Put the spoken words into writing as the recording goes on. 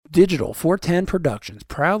Digital 410 Productions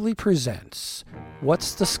proudly presents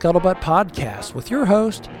What's the Scuttlebutt Podcast with your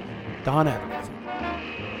host, Don Abernathy.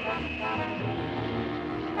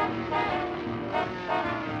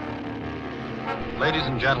 Ladies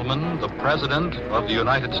and gentlemen, the President of the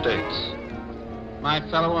United States. My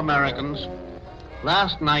fellow Americans,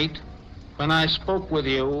 last night when I spoke with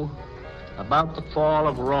you about the fall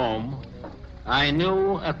of Rome, I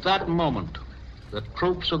knew at that moment that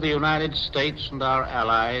troops of the United States and our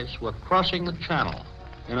allies were crossing the Channel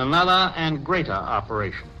in another and greater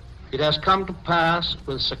operation. It has come to pass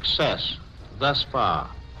with success thus far.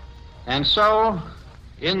 And so,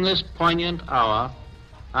 in this poignant hour,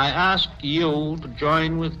 I ask you to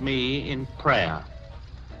join with me in prayer.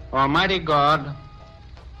 Almighty God,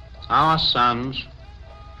 our sons,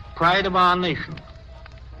 pride of our nation,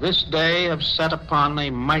 this day have set upon a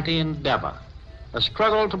mighty endeavor, a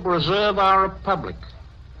struggle to preserve our republic,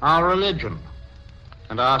 our religion,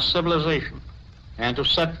 and our civilization, and to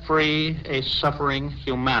set free a suffering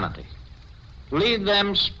humanity. Lead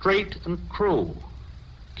them straight and true.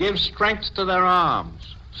 Give strength to their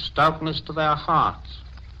arms, stoutness to their hearts,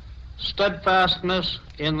 steadfastness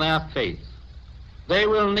in their faith. They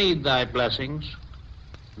will need thy blessings.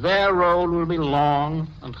 Their road will be long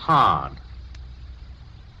and hard.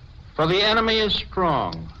 For the enemy is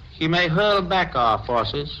strong. He may hurl back our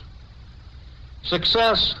forces.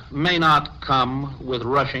 Success may not come with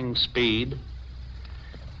rushing speed,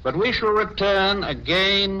 but we shall return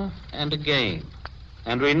again and again.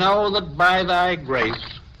 And we know that by thy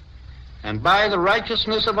grace and by the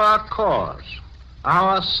righteousness of our cause,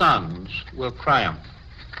 our sons will triumph.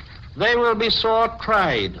 They will be sore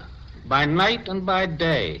tried by night and by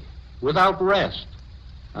day, without rest,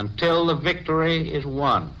 until the victory is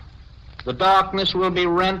won. The darkness will be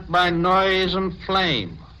rent by noise and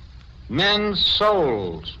flame. Men's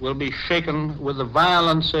souls will be shaken with the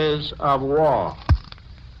violences of war.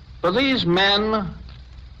 For these men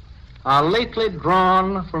are lately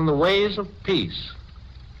drawn from the ways of peace.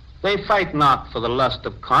 They fight not for the lust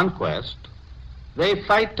of conquest. They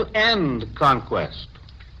fight to end conquest.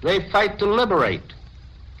 They fight to liberate.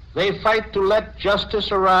 They fight to let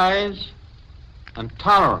justice arise and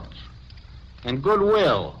tolerance and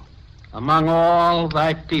goodwill among all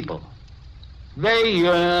thy people. They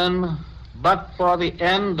yearn but for the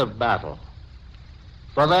end of battle,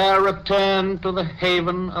 for their return to the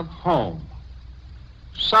haven of home.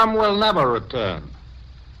 Some will never return.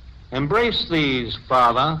 Embrace these,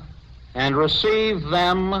 Father, and receive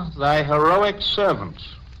them, thy heroic servants,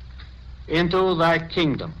 into thy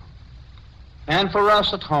kingdom. And for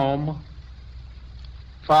us at home,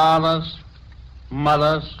 fathers,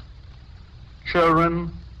 mothers,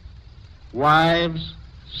 children, wives,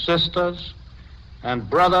 sisters, and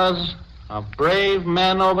brothers of brave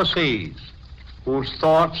men overseas, whose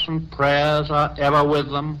thoughts and prayers are ever with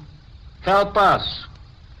them, help us,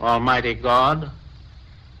 Almighty God,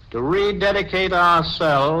 to rededicate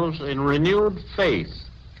ourselves in renewed faith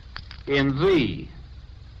in Thee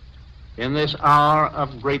in this hour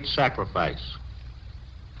of great sacrifice.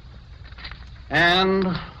 And,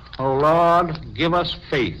 O Lord, give us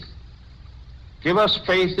faith. Give us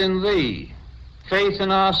faith in Thee, faith in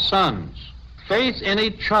our sons, faith in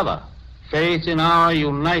each other, faith in our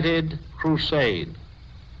united crusade.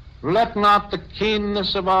 Let not the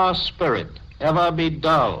keenness of our spirit ever be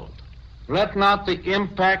dulled. Let not the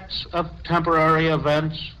impacts of temporary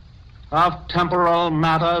events, of temporal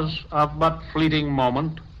matters of but fleeting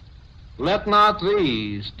moment, let not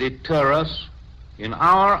these deter us in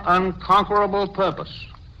our unconquerable purpose.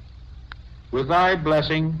 With thy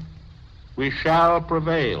blessing, we shall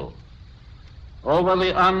prevail over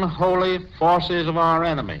the unholy forces of our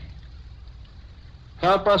enemy.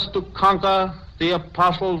 Help us to conquer the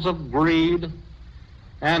apostles of greed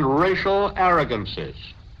and racial arrogances.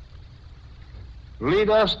 Lead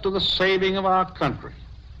us to the saving of our country,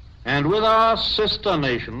 and with our sister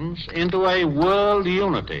nations into a world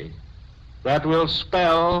unity that will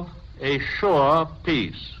spell a sure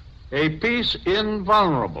peace, a peace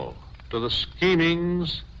invulnerable to the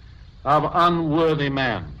schemings of unworthy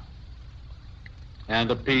men, and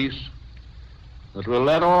a peace that will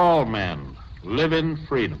let all men live in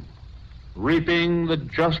freedom, reaping the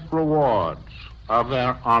just rewards of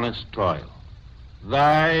their honest toil.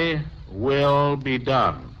 Thy will be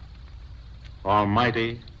done,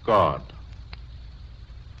 Almighty God.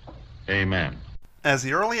 Amen. As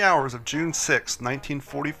the early hours of June 6,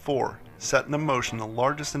 1944, set into motion the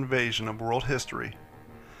largest invasion of world history,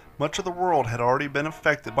 much of the world had already been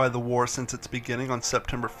affected by the war since its beginning on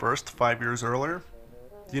September 1st, 5 years earlier.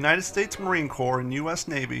 The United States Marine Corps and U.S.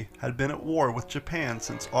 Navy had been at war with Japan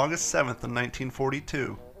since August 7th of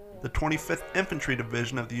 1942. the 25th Infantry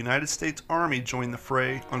Division of the United States Army joined the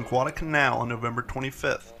fray on Guadalcanal on November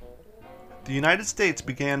 25th. The United States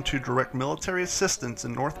began to direct military assistance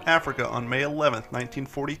in North Africa on May 11,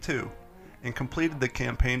 1942, and completed the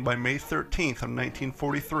campaign by May 13 of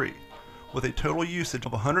 1943, with a total usage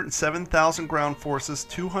of 107,000 ground forces,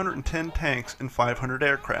 210 tanks, and 500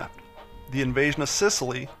 aircraft. The invasion of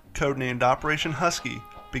Sicily, codenamed Operation Husky,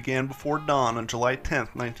 began before dawn on July 10,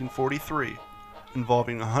 1943,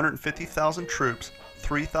 involving 150,000 troops,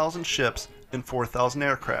 3,000 ships, and 4,000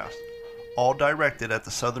 aircraft, all directed at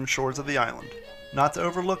the southern shores of the island. Not to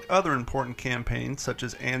overlook other important campaigns such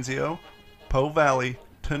as Anzio, Po Valley,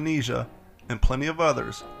 Tunisia, and plenty of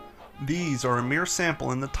others, these are a mere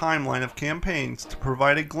sample in the timeline of campaigns to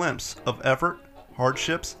provide a glimpse of effort,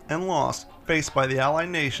 hardships, and loss faced by the Allied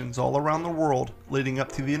nations all around the world leading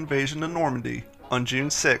up to the invasion of Normandy on June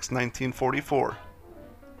 6, 1944.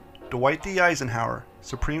 Dwight D. Eisenhower,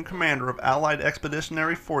 Supreme Commander of Allied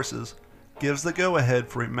Expeditionary Forces, gives the go-ahead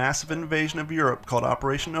for a massive invasion of Europe called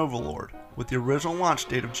Operation Overlord, with the original launch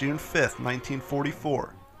date of June 5,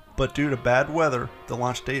 1944, but due to bad weather, the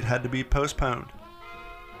launch date had to be postponed.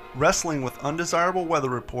 Wrestling with undesirable weather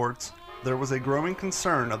reports, there was a growing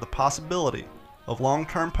concern of the possibility of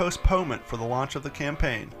long-term postponement for the launch of the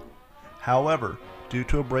campaign. However, due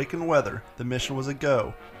to a break in weather, the mission was a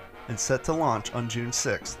go and set to launch on June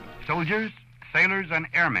 6th. Soldiers, sailors, and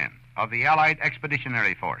airmen of the Allied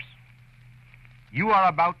Expeditionary Force, you are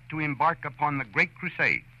about to embark upon the great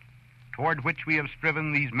crusade toward which we have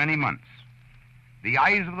striven these many months. The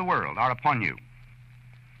eyes of the world are upon you.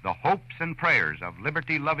 The hopes and prayers of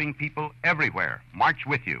liberty-loving people everywhere march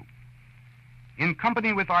with you. In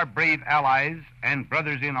company with our brave allies and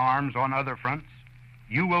brothers in arms on other fronts,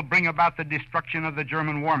 you will bring about the destruction of the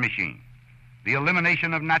German war machine, the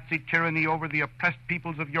elimination of Nazi tyranny over the oppressed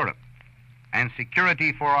peoples of Europe, and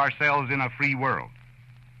security for ourselves in a free world.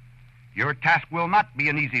 Your task will not be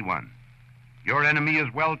an easy one. Your enemy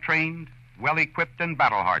is well-trained, well-equipped, and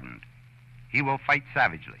battle-hardened. He will fight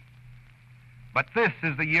savagely. But this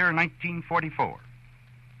is the year 1944.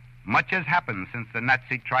 Much has happened since the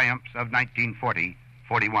Nazi triumphs of 1940-41.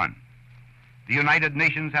 The United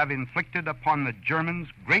Nations have inflicted upon the Germans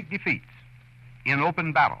great defeats in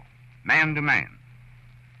open battle, man to man.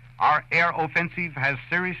 Our air offensive has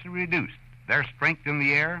seriously reduced their strength in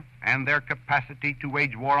the air and their capacity to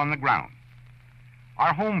wage war on the ground.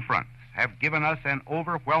 Our home fronts have given us an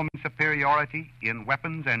overwhelming superiority in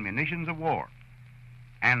weapons and munitions of war,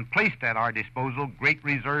 and placed at our disposal great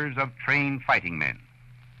reserves of trained fighting men.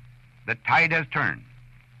 The tide has turned.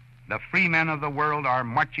 The free men of the world are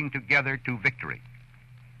marching together to victory.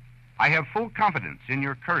 I have full confidence in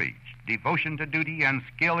your courage, devotion to duty, and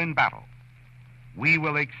skill in battle. We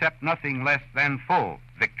will accept nothing less than full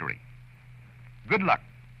victory. Good luck,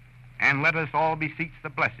 and let us all beseech the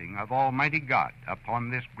blessing of Almighty God upon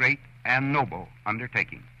this great and noble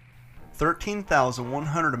undertaking.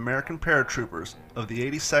 13,100 American paratroopers of the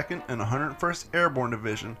 82nd and 101st Airborne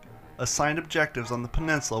Division, assigned objectives on the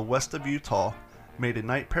peninsula west of Utah, made a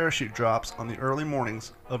night parachute drops on the early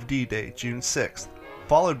mornings of D-Day, June 6th,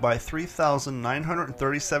 followed by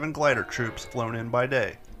 3,937 glider troops flown in by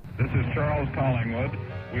day. This is Charles Collingwood.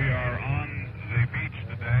 We are on the beach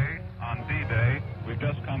today, on D-Day. We've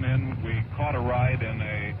just come in. We caught a ride in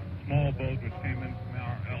a small boat which came in from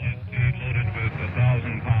our LST loaded with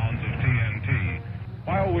 1,000 pounds of TNT.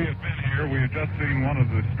 While we have been here, we have just seen one of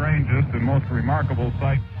the strangest and most remarkable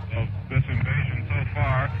sights of this invasion so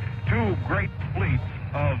far. Two great fleets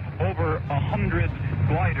of over 100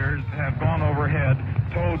 gliders have gone overhead,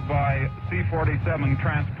 towed by C-47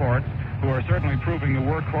 transports, who are certainly proving the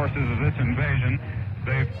workhorses of this invasion.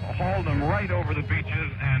 They've hauled them right over the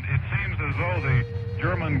beaches, and it seems as though the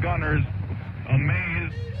German gunners,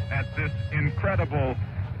 amazed at this incredible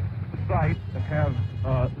sight, have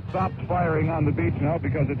stopped firing on the beach now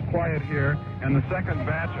because it's quiet here, and the second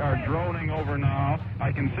batch are droning over now.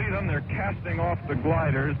 I can see them. They're casting off the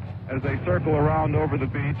gliders as they circle around over the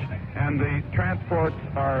beach, and the transports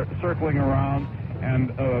are circling around and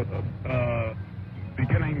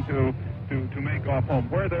beginning to make off home.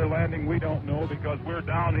 Where they're landing, we don't know, because we're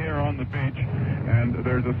down here on the beach, and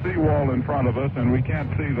there's a seawall in front of us, and we can't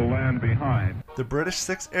see the land behind. The British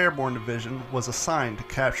 6th Airborne Division was assigned to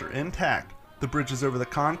capture intact the bridges over the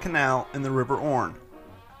Caen Canal and the River Orne.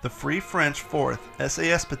 The Free French 4th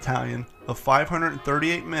SAS Battalion of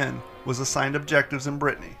 538 men was assigned objectives in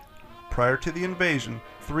Brittany. Prior to the invasion,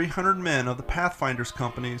 300 men of the Pathfinders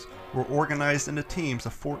companies were organized into teams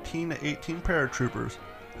of 14 to 18 paratroopers,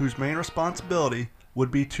 whose main responsibility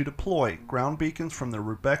would be to deploy ground beacons from the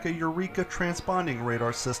Rebecca Eureka transponding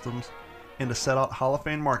radar systems and to set out Hall of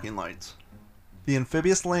Fame marking lights. The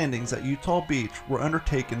amphibious landings at Utah Beach were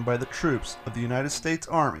undertaken by the troops of the United States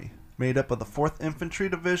Army, made up of the 4th Infantry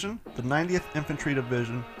Division, the 90th Infantry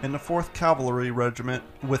Division, and the 4th Cavalry Regiment,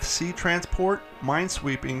 with sea transport,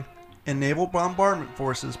 minesweeping, and naval bombardment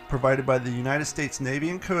forces provided by the United States Navy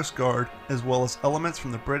and Coast Guard, as well as elements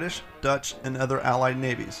from the British, Dutch, and other Allied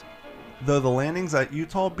navies. Though the landings at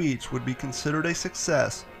Utah Beach would be considered a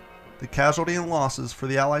success, the casualty and losses for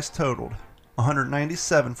the Allies totaled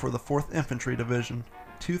 197 for the 4th Infantry Division,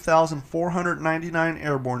 2,499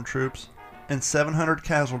 airborne troops, and 700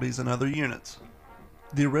 casualties in other units.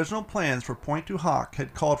 The original plans for Pointe du Hoc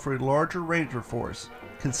had called for a larger Ranger force,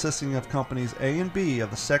 consisting of companies A and B of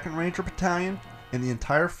the 2nd Ranger Battalion and the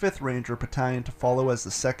entire 5th Ranger Battalion to follow as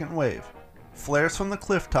the second wave. Flares from the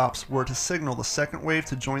cliff tops were to signal the second wave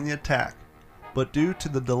to join the attack, but due to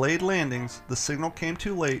the delayed landings, the signal came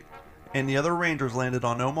too late and the other Rangers landed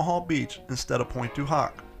on Omaha Beach instead of Pointe du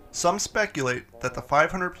Hoc. Some speculate that the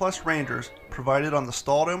 500+ Rangers provided on the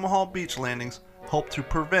stalled Omaha Beach landings helped to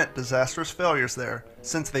prevent disastrous failures there,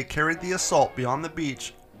 since they carried the assault beyond the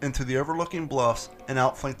beach into the overlooking bluffs and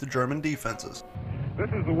outflanked the German defenses. This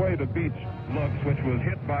is the way the beach looks, which was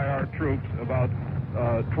hit by our troops about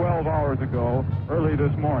 12 hours ago, early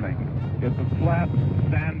this morning. It's a flat,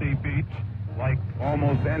 sandy beach, like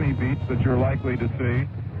almost any beach that you're likely to see,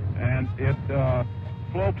 and it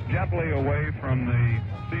slopes gently away from the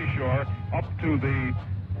seashore up to the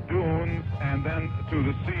dunes and then to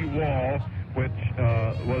the sea wall, which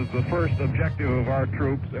was the first objective of our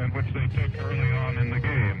troops and which they took early on in the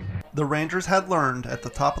game. The Rangers had learned at the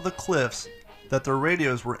top of the cliffs that their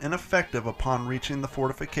radios were ineffective upon reaching the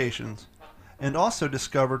fortifications, and also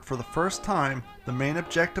discovered for the first time the main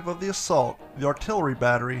objective of the assault, the artillery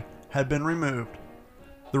battery, had been removed.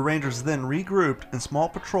 The Rangers then regrouped and small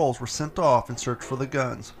patrols were sent off in search for the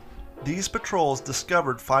guns. These patrols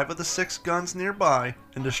discovered 5 of the 6 guns nearby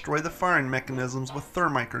and destroyed the firing mechanisms with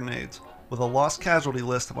thermite grenades, with a lost casualty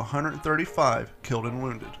list of 135 killed and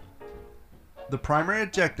wounded. The primary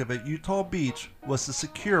objective at Utah Beach was to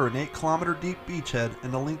secure an 8-kilometer deep beachhead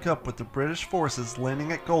and to link up with the British forces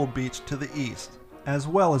landing at Gold Beach to the east, as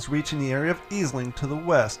well as reaching the area of Easling to the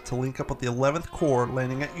west to link up with the 11th Corps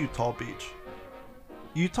landing at Utah Beach.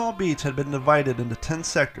 Utah Beach had been divided into 10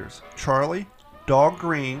 sectors: Charlie, Dog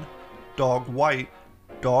Green, Dog White,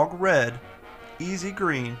 Dog Red, Easy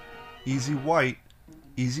Green, Easy White,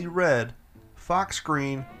 Easy Red, Fox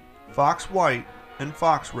Green, Fox White, and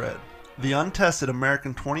Fox Red. The untested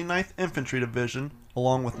American 29th Infantry Division,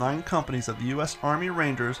 along with 9 companies of the U.S. Army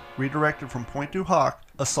Rangers redirected from Pointe du Hoc,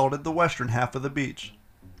 assaulted the western half of the beach.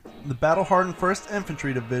 The battle-hardened 1st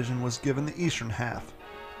Infantry Division was given the eastern half.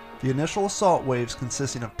 The initial assault waves,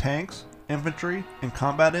 consisting of tanks, infantry, and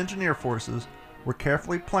combat engineer forces, were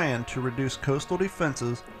carefully planned to reduce coastal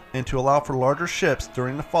defenses and to allow for larger ships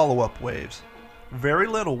during the follow-up waves. Very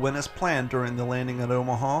little went as planned during the landing at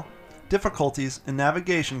Omaha. Difficulties in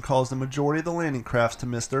navigation caused the majority of the landing crafts to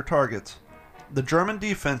miss their targets. The German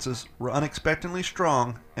defenses were unexpectedly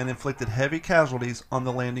strong and inflicted heavy casualties on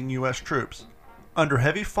the landing U.S. troops. Under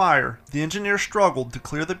heavy fire, the engineers struggled to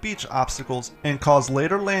clear the beach obstacles and caused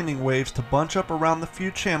later landing waves to bunch up around the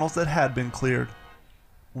few channels that had been cleared.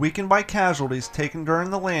 Weakened by casualties taken during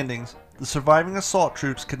the landings, the surviving assault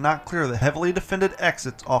troops could not clear the heavily defended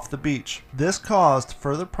exits off the beach. This caused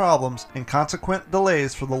further problems and consequent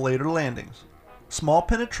delays for the later landings. Small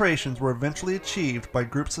penetrations were eventually achieved by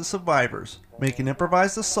groups of survivors, making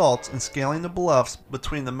improvised assaults and scaling the bluffs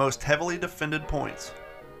between the most heavily defended points.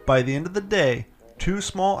 By the end of the day, 2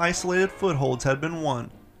 small isolated footholds had been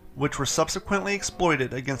won, which were subsequently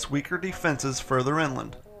exploited against weaker defenses further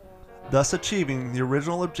inland, thus achieving the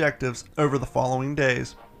original objectives over the following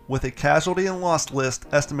days, with a casualty and loss list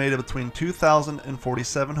estimated between 2,000 and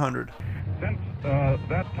 4,700. Since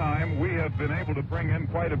that time, we have been able to bring in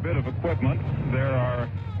quite a bit of equipment. There are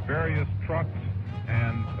various trucks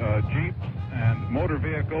and jeeps and motor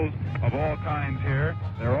vehicles of all kinds here.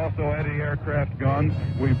 There are also anti-aircraft guns.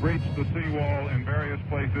 We breached the seawall in various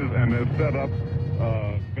places and have set up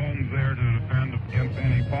guns there to defend against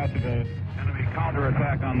any possible enemy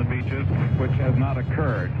counterattack on the beaches, which has not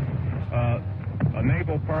occurred. A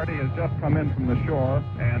naval party has just come in from the shore,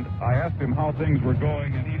 and I asked him how things were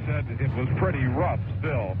going, and he said it was pretty rough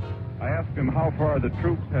still. I asked him how far the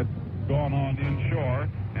troops had gone on inshore,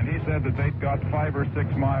 and he said that they'd got 5 or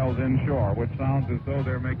 6 miles inshore, which sounds as though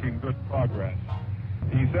they're making good progress.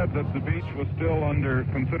 He said that the beach was still under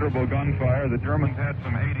considerable gunfire. The Germans had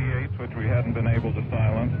some 88s, which we hadn't been able to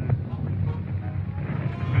silence.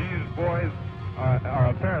 These boys are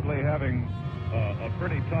apparently having a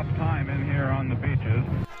pretty tough time in here on the beaches.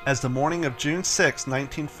 As the morning of June 6,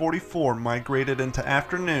 1944 migrated into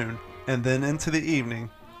afternoon and then into the evening,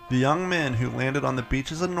 the young men who landed on the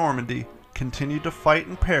beaches of Normandy continued to fight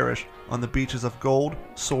and perish on the beaches of Gold,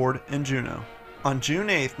 Sword, and Juno. On June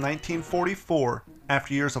 8, 1944,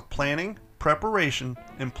 after years of planning, preparation,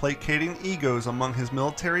 and placating egos among his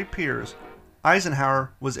military peers,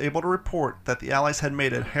 Eisenhower was able to report that the Allies had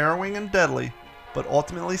made a harrowing and deadly, but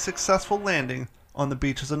ultimately successful landing on the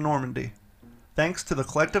beaches of Normandy. Thanks to the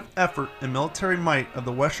collective effort and military might of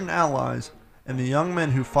the Western Allies and the young men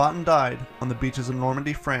who fought and died on the beaches of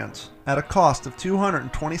Normandy, France, at a cost of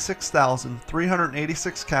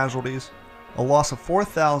 226,386 casualties, a loss of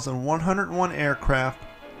 4,101 aircraft,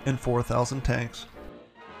 and 4,000 tanks.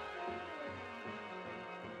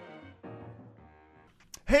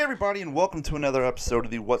 Hey everybody, and welcome to another episode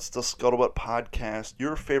of the What's the Scuttlebutt podcast,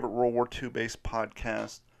 your favorite World War II based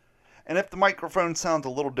podcast. And if the microphone sounds a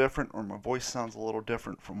little different or my voice sounds a little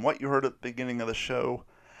different from what you heard at the beginning of the show,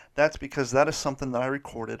 that's because that is something that I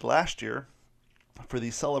recorded last year for the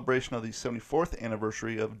celebration of the 74th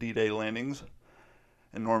anniversary of D-Day landings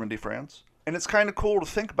in Normandy, France. And it's kind of cool to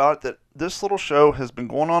think about it that this little show has been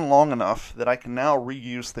going on long enough that I can now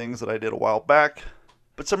reuse things that I did a while back.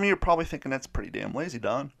 But some of you are probably thinking that's pretty damn lazy,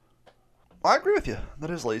 Don. Well, I agree with you. That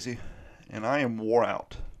is lazy. And I am wore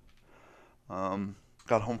out.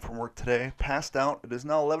 Got home from work today, passed out. It is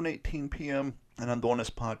now 11:18 p.m. and I'm doing this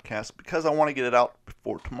podcast because I want to get it out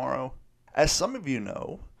before tomorrow. As some of you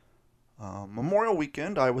know, Memorial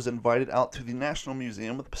Weekend, I was invited out to the National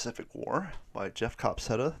Museum of the Pacific War by Jeff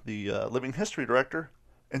Copsetta, the Living History Director.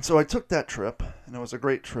 And so I took that trip, and it was a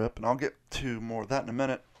great trip, and I'll get to more of that in a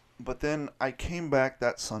minute. But then I came back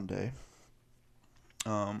that Sunday.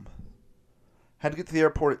 Had to get to the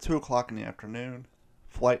airport at 2 o'clock in the afternoon.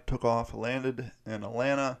 Flight took off, landed in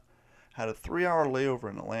Atlanta, had a 3-hour layover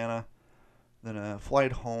in Atlanta, then a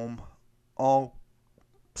flight home. All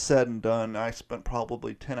said and done, I spent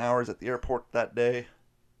probably 10 hours at the airport that day.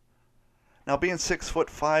 Now, being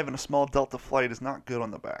 6'5" in a small Delta flight is not good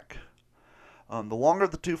on the back. The longer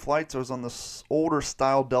of the two flights, I was on this older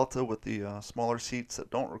style Delta with the smaller seats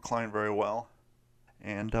that don't recline very well.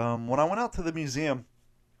 And when I went out to the museum,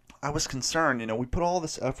 I was concerned. You know, we put all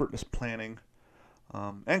this effort, this planning,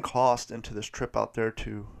 and cost into this trip out there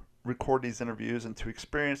to record these interviews and to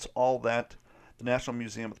experience all that the National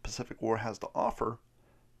Museum of the Pacific War has to offer,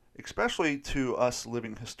 especially to us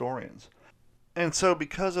living historians. And so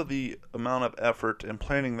because of the amount of effort and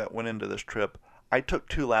planning that went into this trip, I took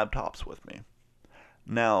 2 laptops with me.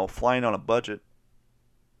 Now, flying on a budget,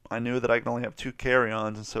 I knew that I could only have 2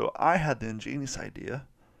 carry-ons, and so I had the ingenious idea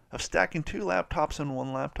of stacking 2 laptops in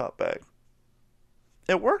 1 laptop bag.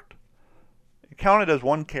 It worked. It counted as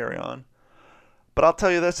 1 carry-on. But I'll tell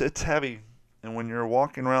you this, it's heavy. And when you're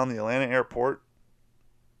walking around the Atlanta airport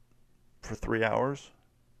for 3 hours,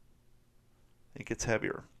 it gets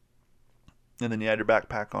heavier. And then you add your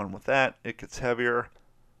backpack on with that, it gets heavier.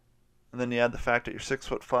 And then you add the fact that you're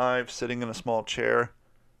 6'5", sitting in a small chair.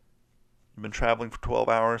 You've been traveling for 12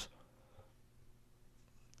 hours,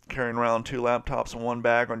 carrying around 2 laptops and 1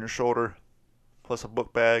 bag on your shoulder, plus a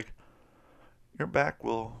book bag. Your back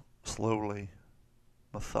will slowly,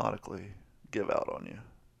 methodically give out on you.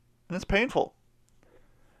 And it's painful.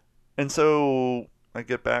 And so I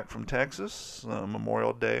get back from Texas,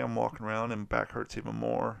 Memorial Day, I'm walking around and back hurts even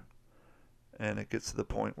more. And it gets to the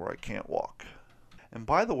point where I can't walk. And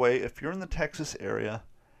by the way, if you're in the Texas area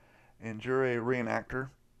and you're a reenactor,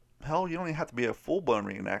 hell, you don't even have to be a full-blown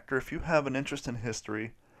reenactor. If you have an interest in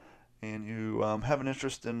history and you have an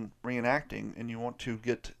interest in reenacting and you want to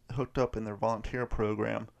get hooked up in their volunteer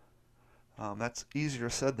program, that's easier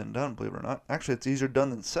said than done, believe it or not. Actually, it's easier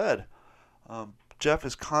done than said. Jeff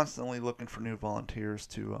is constantly looking for new volunteers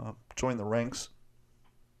to join the ranks,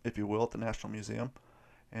 if you will, at the National Museum.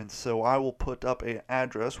 And so I will put up an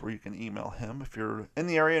address where you can email him if you're in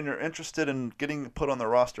the area and you're interested in getting put on the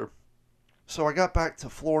roster. So I got back to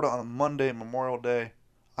Florida on Monday, Memorial Day.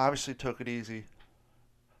 Obviously took it easy.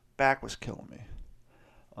 Back was killing me.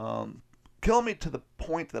 Killing me to the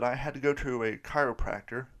point that I had to go to a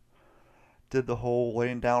chiropractor. Did the whole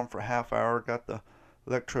laying down for a half hour, got the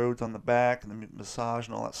electrodes on the back and the massage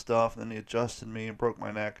and all that stuff. And then he adjusted me and broke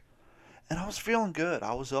my neck. And I was feeling good.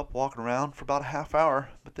 I was up walking around for about a half hour.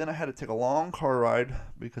 But then I had to take a long car ride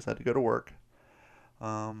because I had to go to work.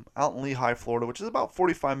 Out in Lehigh, Florida, which is about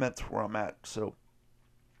 45 minutes from where I'm at. So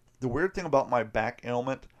the weird thing about my back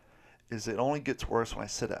ailment is it only gets worse when I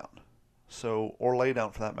sit down. So, or lay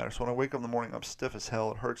down for that matter. So when I wake up in the morning, I'm stiff as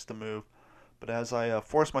hell. It hurts to move. But as I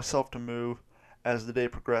force myself to move as the day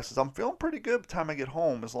progresses, I'm feeling pretty good by the time I get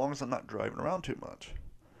home, as long as I'm not driving around too much.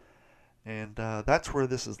 And that's where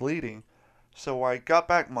this is leading. So I got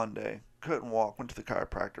back Monday, couldn't walk, went to the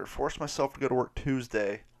chiropractor, forced myself to go to work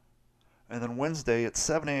Tuesday, and then Wednesday at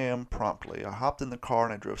 7 a.m. promptly, I hopped in the car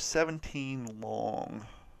and I drove 17 long,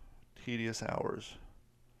 tedious hours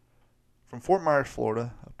from Fort Myers,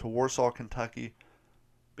 Florida, up to Warsaw, Kentucky,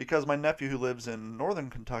 because my nephew, who lives in northern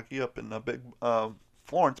Kentucky, up in big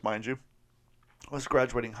Florence, mind you, was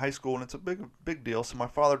graduating high school, and it's a big deal. So my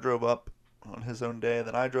father drove up on his own day,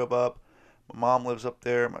 then I drove up. My mom lives up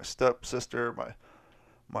there, my stepsister,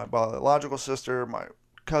 my biological sister, my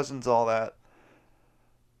cousins, all that.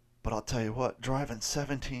 But I'll tell you what, driving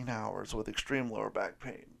 17 hours with extreme lower back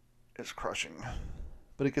pain is crushing.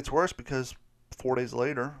 But it gets worse because 4 days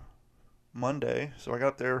later, Monday, so I got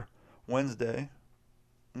up there Wednesday,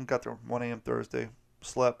 and got there 1 a.m. Thursday,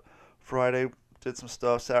 slept Friday, did some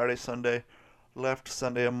stuff, Saturday, Sunday, left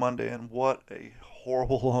Sunday and Monday, and what a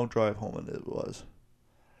horrible long drive home it was.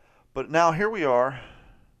 But now here we are.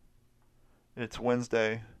 It's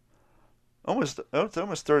Wednesday. It's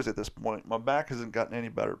almost Thursday at this point. My back hasn't gotten any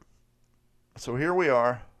better. So here we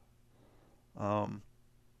are. Worn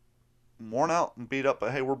out and beat up,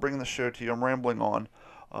 but hey, we're bringing the show to you. I'm rambling on.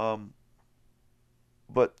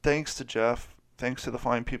 But thanks to Jeff, thanks to the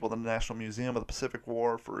fine people at the National Museum of the Pacific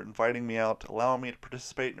War for inviting me out, allowing me to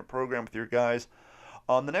participate in your program with your guys.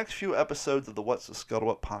 On the next few episodes of the What's the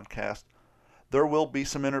Scuttlebutt podcast, there will be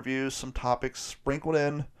some interviews, some topics sprinkled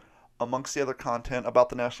in amongst the other content about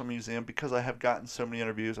the National Museum, because I have gotten so many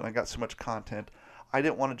interviews and I got so much content. I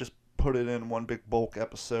didn't want to just put it in one big bulk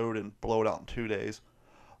episode and blow it out in 2 days.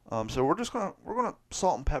 So we're gonna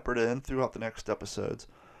salt and pepper it in throughout the next episodes.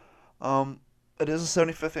 It is the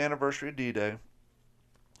 75th anniversary of D-Day.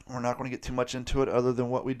 We're not going to get too much into it other than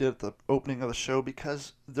what we did at the opening of the show,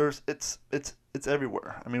 because it's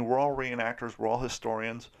everywhere. I mean, we're all reenactors, we're all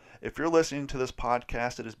historians. If you're listening to this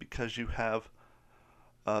podcast, it is because you have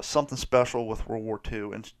something special with World War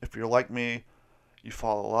II. And if you're like me, you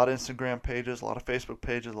follow a lot of Instagram pages, a lot of Facebook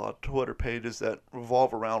pages, a lot of Twitter pages that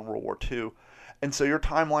revolve around World War II. And so your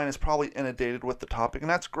timeline is probably inundated with the topic, and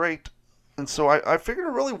that's great. And so I figured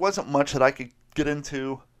there really wasn't much that I could get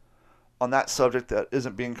into on that subject that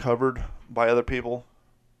isn't being covered by other people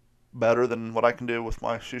better than what I can do with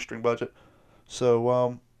my shoestring budget.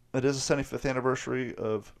 So it is the 75th anniversary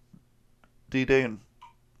of D-Day in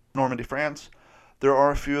Normandy, France. There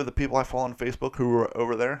are a few of the people I follow on Facebook who were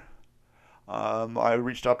over there. I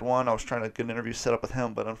reached out to one. I was trying to get an interview set up with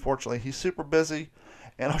him, but unfortunately he's super busy,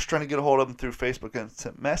 and I was trying to get a hold of him through Facebook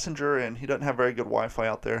Instant Messenger, and he doesn't have very good Wi-Fi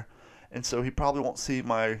out there, and so he probably won't see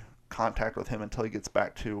my contact with him until he gets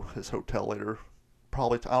back to his hotel later.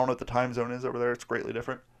 Probably, I don't know what the time zone is over there. It's greatly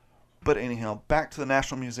different. But anyhow, back to the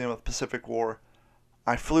National Museum of the Pacific War.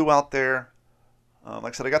 I flew out there. Like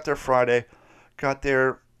I said, I got there Friday. Got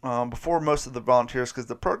there before most of the volunteers, because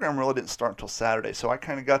the program really didn't start until Saturday. So I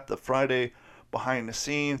kind of got the Friday behind the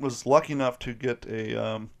scenes. Was lucky enough to get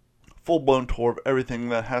a full-blown tour of everything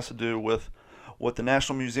that has to do with what the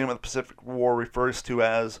National Museum of the Pacific War refers to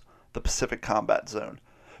as the Pacific Combat Zone.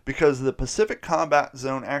 Because the Pacific Combat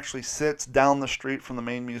Zone actually sits down the street from the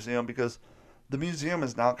main museum, because the museum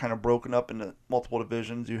is now kind of broken up into multiple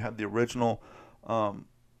divisions. You have the original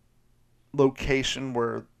location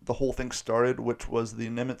where the whole thing started, which was the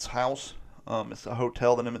Nimitz House. It's a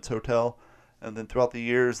hotel, the Nimitz Hotel. And then throughout the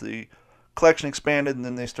years, the collection expanded, and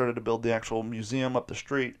then they started to build the actual museum up the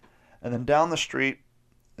street. And then down the street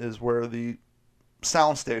is where the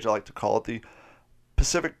soundstage, I like to call it, the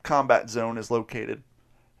Pacific Combat Zone, is located.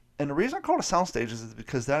 And the reason I call it a soundstage is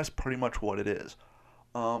because that is pretty much what it is.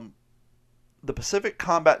 The Pacific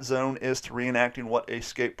Combat Zone is to reenacting what a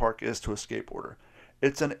skate park is to a skateboarder.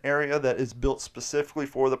 It's an area that is built specifically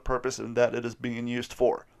for the purpose and that it is being used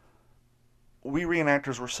for. We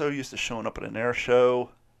reenactors were so used to showing up at an air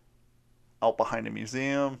show, out behind a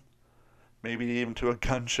museum, maybe even to a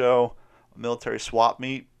gun show, a military swap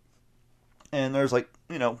meet, and there's a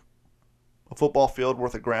football field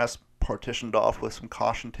worth of grass partitioned off with some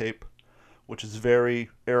caution tape, which is very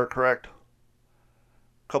error correct.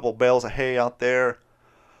 A couple bales of hay out there.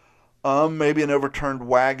 Maybe an overturned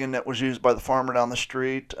wagon that was used by the farmer down the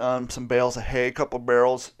street. Some bales of hay, a couple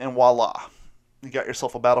barrels, and voila. You got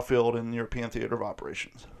yourself a battlefield in the European theater of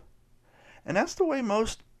operations. And that's the way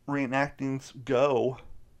most reenactings go.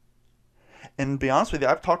 And to be honest with you,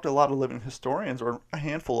 I've talked to a lot of living historians, or a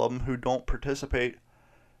handful of them, who don't participate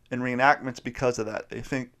in reenactments because of that. They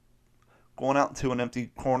think going out into an empty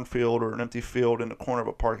cornfield or an empty field in the corner of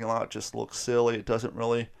a parking lot just looks silly. It doesn't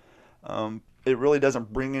really, it really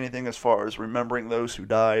doesn't bring anything as far as remembering those who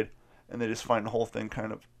died, and they just find the whole thing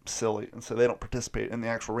kind of silly. And so they don't participate in the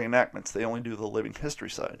actual reenactments. They only do the living history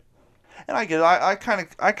side. And I get it.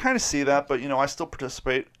 I kind of see that, but I still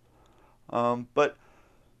participate. But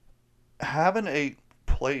having a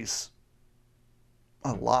place,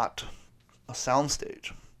 a lot, a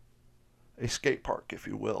soundstage, a skate park, if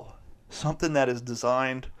you will, something that is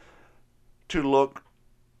designed to look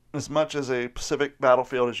as much as a Pacific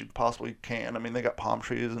battlefield as you possibly can. I mean, they got palm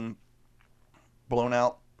trees and blown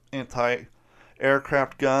out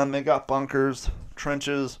anti-aircraft gun. They got bunkers,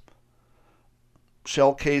 trenches,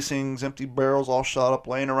 shell casings, empty barrels all shot up,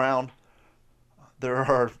 laying around. There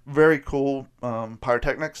are very cool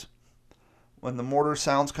pyrotechnics. When the mortar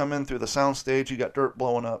sounds come in through the sound stage, you got dirt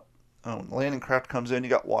blowing up. When the landing craft comes in, you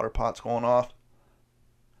got water pots going off.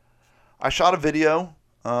 I shot a video.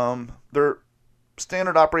 Their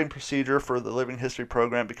standard operating procedure for the Living History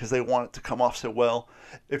program, because they want it to come off so well.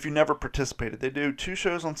 If you never participated, they do 2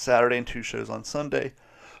 shows on Saturday and 2 shows on Sunday.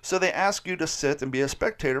 So they ask you to sit and be a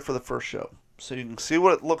spectator for the first show. So you can see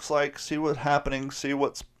what it looks like, see what's happening, see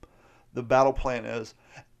what's the battle plan is.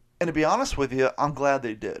 And to be honest with you, I'm glad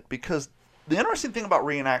they did. Because the interesting thing about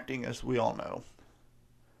reenacting, as we all know,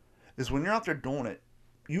 is when you're out there doing it,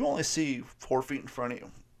 you only see 4 feet in front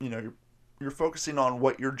of you. You're focusing on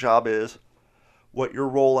what your job is, what your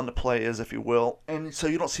role in the play is, if you will, and so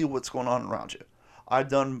you don't see what's going on around you. I've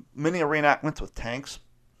done many reenactments with tanks,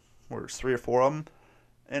 where there's 3 or 4 of them,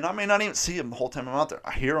 and I may not even see them the whole time I'm out there.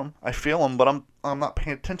 I hear them, I feel them, but I'm not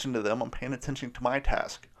paying attention to them. I'm paying attention to my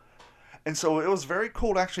task. And so it was very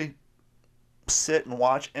cool to actually sit and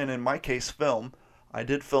watch, and in my case, film. I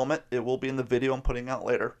did film it. It will be in the video I'm putting out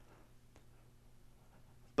later.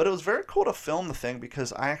 But it was very cool to film the thing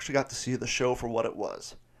because I actually got to see the show for what it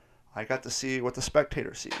was. I got to see what the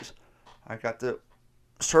spectator sees. I got to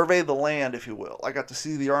survey the land, if you will. I got to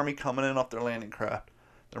see the Army coming in off their landing craft,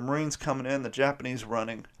 the Marines coming in, the Japanese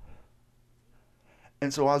running.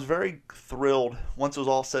 And so I was very thrilled once it was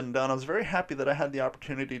all said and done. I was very happy that I had the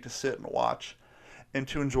opportunity to sit and watch and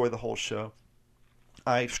to enjoy the whole show.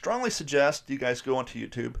 I strongly suggest you guys go onto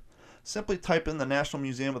YouTube. Simply type in the National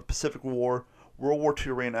Museum of the Pacific War, World War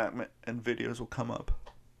II reenactment, and videos will come up.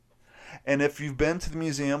 And if you've been to the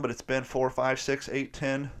museum, but it's been 4, 5, 6, 8,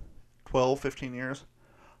 10, 12, 15 years,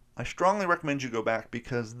 I strongly recommend you go back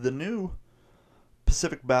because the new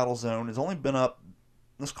Pacific Battle Zone has only been up,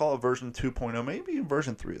 let's call it version 2.0, maybe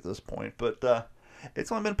version 3 at this point, but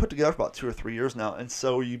it's only been put together for about 2 or 3 years now, and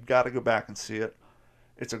so you've got to go back and see it.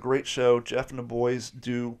 It's a great show. Jeff and the boys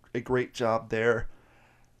do a great job there.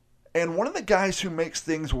 And one of the guys who makes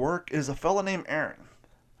things work is a fella named Aaron.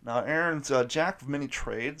 Now, Aaron's a jack of many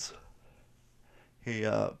trades. He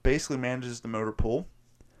basically manages the motor pool.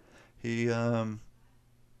 He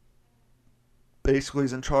basically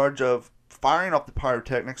is in charge of firing up the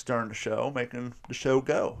pyrotechnics during the show, making the show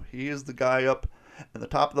go. He is the guy up in the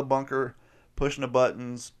top of the bunker, pushing the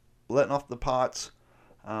buttons, letting off the pots.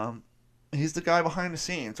 He's the guy behind the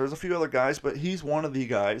scenes. There's a few other guys, but he's one of the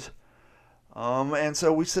guys. And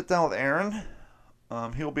so we sit down with Aaron.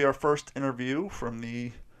 He'll be our first interview from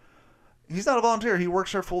the... He's not a volunteer. He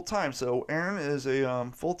works there full time. So Aaron is a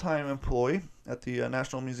full-time employee at the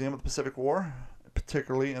National Museum of the Pacific War,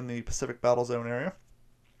 particularly in the Pacific Battle Zone area.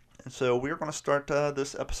 And so we're going to start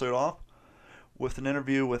this episode off with an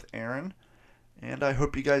interview with Aaron. And I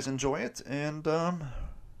hope you guys enjoy it. And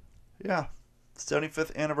yeah,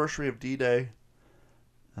 75th anniversary of D-Day.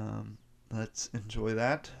 Let's enjoy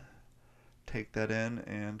that. Take that in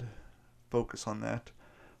and focus on that.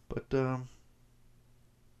 But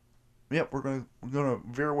yeah, we're gonna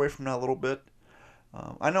veer away from that a little bit.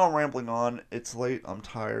 I know I'm rambling on. It's late. I'm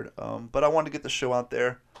tired. But I wanted to get the show out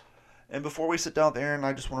there. And before we sit down with Aaron,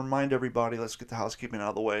 I just want to remind everybody, let's get the housekeeping out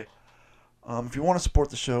of the way. If you want to support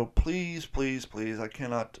the show, please, please, please, I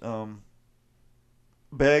cannot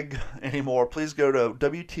beg anymore. Please go to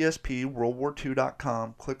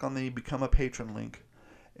WTSPWorldWar2.com, click on the Become a Patron link,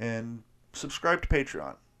 and subscribe to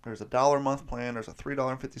Patreon. There's a $1 a month plan, there's a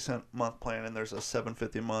 $3.50 month plan, and there's a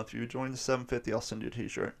 $7.50 a month. If you join the $7.50, I'll send you a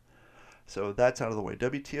t-shirt. So that's out of the way.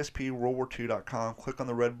 WTSPWorldWar2.com. Click on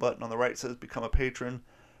the red button on the right that says Become a Patron.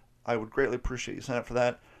 I would greatly appreciate you sign up for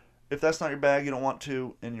that. If that's not your bag, you don't want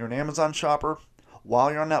to, and you're an Amazon shopper,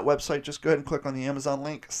 while you're on that website, just go ahead and click on the Amazon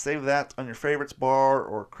link. Save that on your favorites bar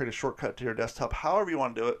or create a shortcut to your desktop, however you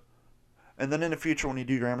want to do it. And then in the future, when you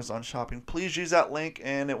do your Amazon shopping, please use that link,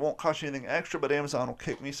 and it won't cost you anything extra, but Amazon will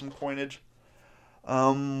kick me some coinage.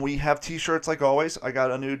 We have t-shirts like always. I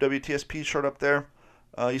got a new WTSP shirt up there.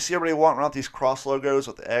 You see everybody walking around with these cross logos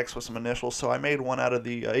with the X with some initials, so I made one out of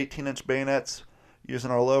the 18-inch bayonets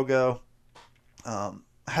using our logo.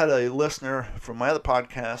 Had a listener from my other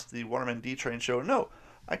podcast, the Waterman D-Train Show. No,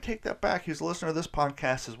 I take that back. He's a listener of this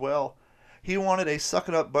podcast as well. He wanted a Suck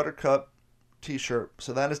It Up Buttercup t-shirt.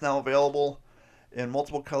 So that is now available in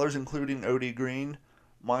multiple colors, including OD green.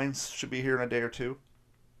 Mine should be here in a day or two.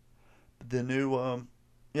 The new,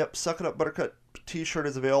 Suck It Up Buttercup t-shirt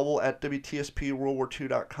is available at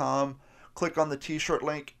WTSPWorldWar2.com. Click on the t-shirt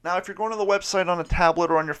link. Now, if you're going to the website on a tablet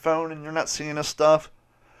or on your phone and you're not seeing this stuff,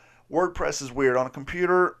 WordPress is weird. On a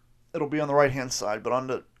computer, it'll be on the right-hand side, but on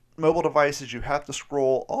the mobile devices, you have to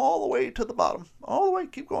scroll all the way to the bottom. All the way.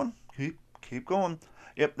 Keep going. Keep going.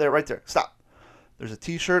 Yep, there, right there. Stop. There's a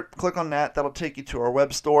t-shirt. Click on that. That'll take you to our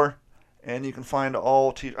web store, and you can find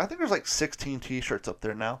all I think there's like 16 t-shirts up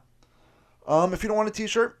there now. If you don't want a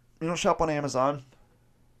t-shirt, you don't shop on Amazon,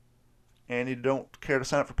 and you don't care to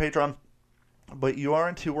sign up for Patreon, but you are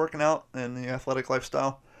into working out and the athletic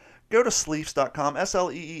lifestyle, go to sleefs.com,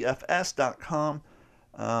 SLEEFS.com.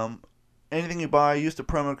 Anything you buy, use the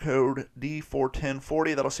promo code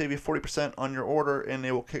D41040. That'll save you 40% on your order, and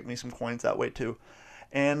they will kick me some coins that way too.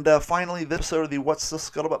 And finally, this episode of the What's the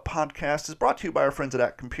Scuttlebutt podcast is brought to you by our friends at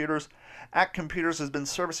ACT Computers. ACT Computers has been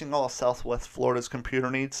servicing all of Southwest Florida's computer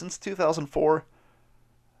needs since 2004.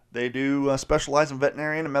 They do specialize in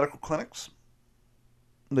veterinarian and medical clinics.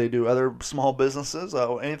 They do other small businesses,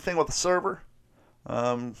 anything with a server,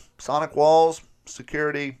 sonic walls,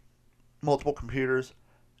 security, multiple computers.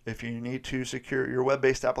 If you need to secure your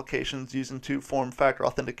web-based applications using two-form factor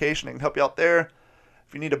authentication, they can help you out there.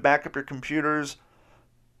 If you need to back up your computers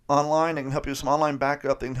online, they can help you with some online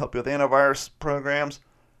backup. They can help you with antivirus programs.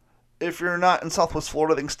 If you're not in Southwest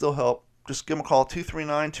Florida, they can still help. Just give them a call,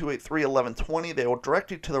 239-283-1120. They will direct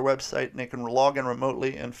you to their website, and they can log in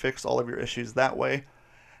remotely and fix all of your issues that way.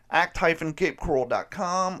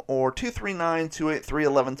 act-capecoral.com or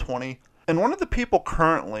 239-283-1120. And one of the people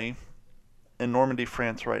currently in Normandy,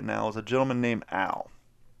 France right now is a gentleman named Al.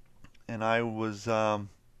 And I was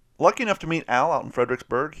lucky enough to meet Al out in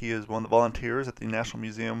Fredericksburg. He is one of the volunteers at the National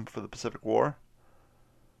Museum for the Pacific War.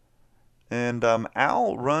 And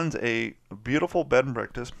Al runs a beautiful bed and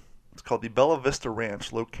breakfast. It's called the Bella Vista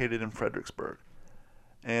Ranch, located in Fredericksburg.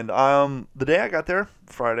 And the day I got there,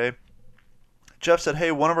 Friday, Jeff said,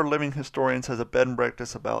 hey, one of our living historians has a bed and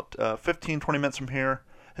breakfast about 15-20 minutes from here.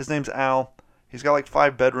 His name's Al. He's got like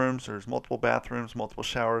 5 bedrooms. There's multiple bathrooms, multiple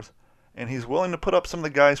showers. And he's willing to put up some of the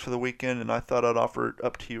guys for the weekend, and I thought I'd offer it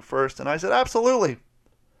up to you first. And I said, absolutely.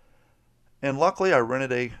 And luckily, I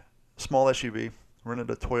rented a small SUV, rented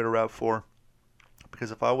a Toyota RAV4, because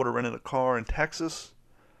if I would have rented a car in Texas,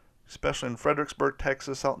 especially in Fredericksburg,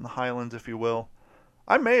 Texas, out in the highlands, if you will,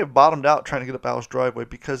 I may have bottomed out trying to get up Al's driveway,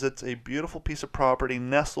 because it's a beautiful piece of property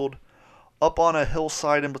nestled up on a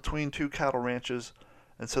hillside in between 2 cattle ranches.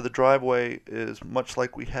 And so the driveway is much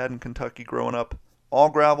like we had in Kentucky growing up, all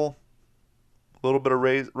gravel, a little bit of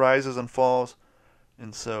rises and falls.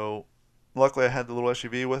 And so luckily I had the little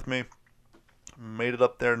SUV with me, made it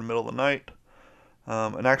up there in the middle of the night.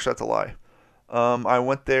 And actually that's a lie. I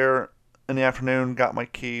went there in the afternoon, got my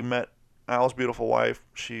key, met Al's beautiful wife.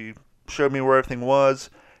 She showed me where everything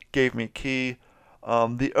was, gave me a key.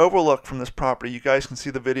 The overlook from this property, you guys can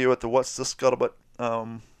see the video at the What's the Scuttlebutt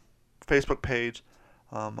Facebook page.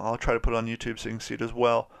 I'll try to put it on YouTube so you can see it as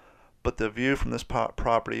well. But the view from this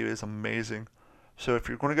property is amazing. So if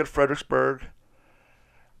you're going to go to Fredericksburg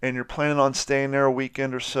and you're planning on staying there a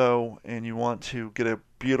weekend or so and you want to get a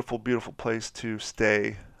beautiful, beautiful place to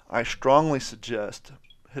stay, I strongly suggest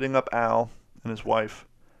hitting up Al and his wife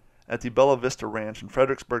at the Bella Vista Ranch in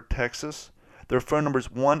Fredericksburg, Texas. Their phone number is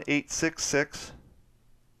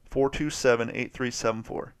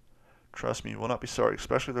 1-866-427-8374. Trust me, you will not be sorry,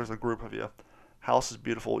 especially if there's a group of you. House is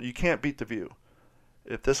beautiful. You can't beat the view.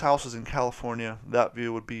 If this house was in California, that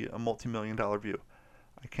view would be a multi-million-dollar view.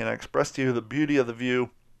 I cannot express to you the beauty of the view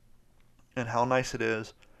and how nice it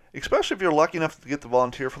is, especially if you're lucky enough to get to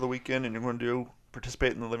volunteer for the weekend and you're going to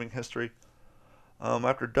participate in the living history.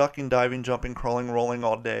 After ducking, diving, jumping, crawling, rolling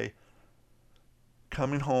all day,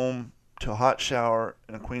 coming home to a hot shower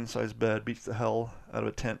and a queen-size bed beats the hell out of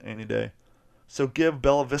a tent any day. So give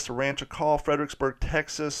Bella Vista Ranch a call, Fredericksburg,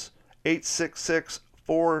 Texas,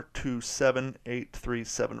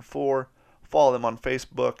 866-427-8374. Follow them on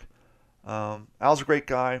Facebook. Al's a great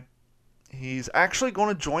guy. He's actually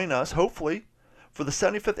going to join us, hopefully, for the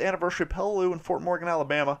 75th anniversary of Peleliu in Fort Morgan,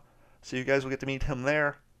 Alabama. So you guys will get to meet him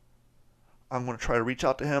there. I'm going to try to reach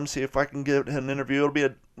out to him, see if I can get him an interview. It'll be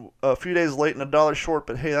a few days late and $1 short,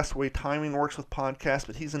 but hey, that's the way timing works with podcasts.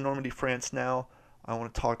 But he's in Normandy, France now. I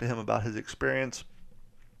want to talk to him about his experience.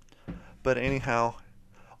 But anyhow,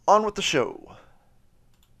 on with the show.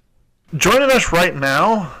 Joining us right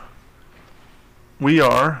now,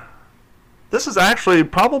 this is actually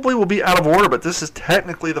probably will be out of order, but this is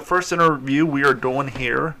technically the first interview we are doing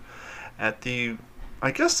here at the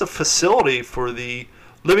facility for the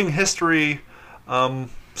living history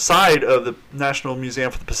side of the National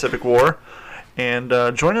Museum for the Pacific War. And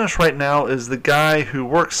joining us right now is the guy who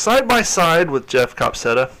works side by side with Jeff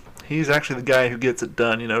Copsetta. He's actually the guy who gets it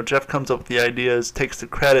done. Jeff comes up with the ideas, takes the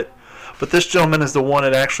credit, but this gentleman is the one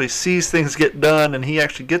that actually sees things get done, and he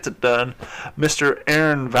actually gets it done. Mr.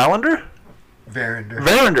 Aaron Valander?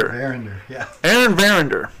 Varinder, yeah. Aaron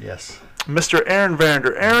Varinder. Yes. Mr. Aaron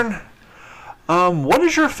Varinder. Aaron, what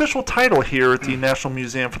is your official title here at the National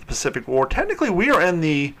Museum for the Pacific War? Technically, we are in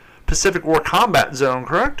the Pacific War Combat Zone,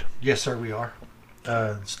 correct? Yes, sir, we are.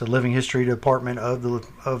 It's the Living History Department of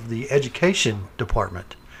the Education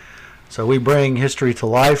Department. So we bring history to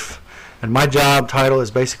life, and my job title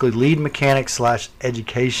is basically Lead Mechanic /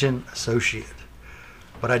 Education Associate.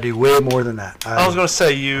 But I do way more than that. I was going to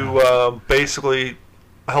say, you basically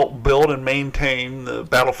help build and maintain the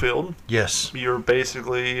battlefield. Yes. You're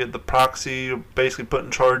basically the proxy, you're basically put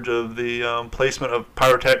in charge of the placement of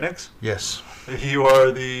pyrotechnics. Yes. You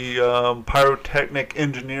are the pyrotechnic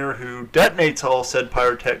engineer who detonates all said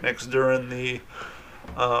pyrotechnics during the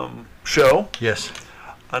show. Yes.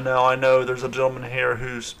 Now I know there's a gentleman here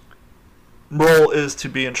whose role is to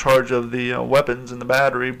be in charge of the weapons and the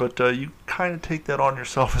battery, but you kind of take that on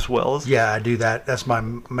yourself as well. Yeah, I do that. That's my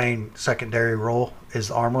main secondary role is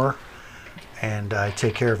armorer, and I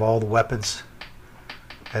take care of all the weapons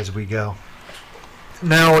as we go.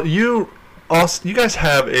 Now you guys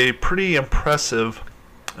have a pretty impressive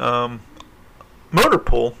motor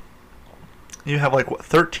pool. You have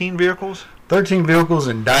 13 vehicles? 13 vehicles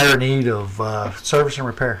in dire need of service and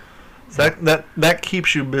repair. That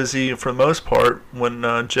keeps you busy for the most part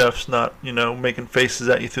when Jeff's not making faces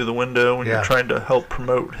at you through the window when you're trying to help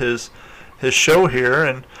promote his show here.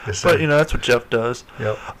 And yes, but that's what Jeff does.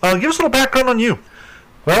 Yep. Give us a little background on you.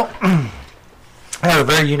 Well, I have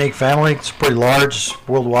a very unique family. It's pretty large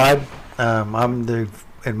worldwide. In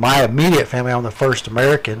my immediate family, I'm the first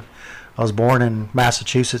American. I was born in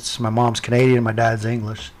Massachusetts. My mom's Canadian, my dad's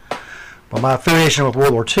English. Well, my affiliation with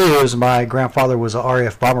World War II is my grandfather was an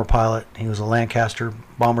RAF bomber pilot. He was a Lancaster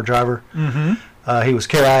bomber driver. Mm-hmm. He was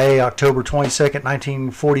KIA October 22nd,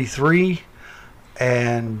 1943,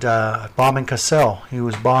 and bombing Cassel. He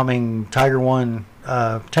was bombing Tiger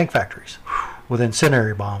I tank factories with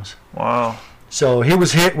incendiary bombs. Wow. So he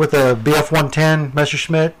was hit with a Bf-110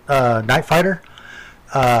 Messerschmitt night fighter.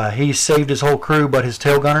 He saved his whole crew but his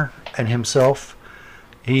tail gunner and himself.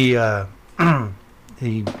 He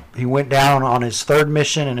went down on his third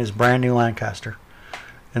mission in his brand new Lancaster.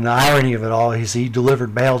 And the irony of it all is he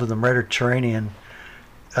delivered mail to the Mediterranean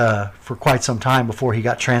for quite some time before he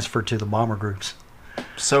got transferred to the bomber groups.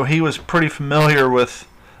 So he was pretty familiar with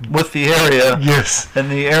the area. Yes. And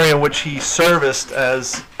the area which he serviced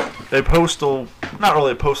as a postal, not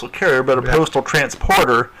really a postal carrier, but a postal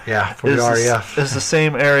transporter. Yeah, for the RAF. Is the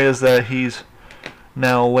same areas that he's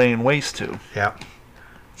now laying waste to. Yeah.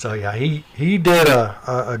 So yeah, he did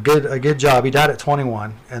a good job. He died at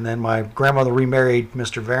 21, and then my grandmother remarried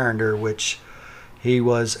Mr. Varinder, which he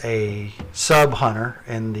was a sub hunter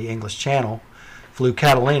in the English Channel, flew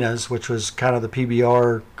Catalinas, which was kind of the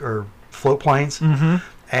PBR or float planes. Mm-hmm.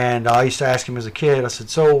 And I used to ask him as a kid. I said,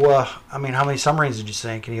 "So, how many submarines did you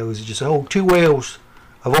sink?" And he always just said, 2 whales.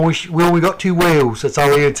 We only got 2 whales. That's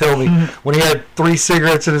all he would tell me when he had 3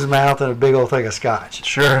 cigarettes in his mouth and a big old thing of scotch.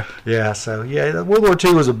 Sure. Yeah. So yeah, World War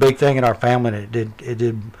II was a big thing in our family, and it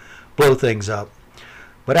did blow things up.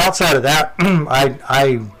 But outside of that,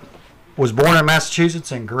 I was born in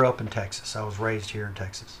Massachusetts and grew up in Texas. I was raised here in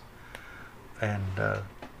Texas, and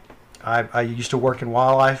I used to work in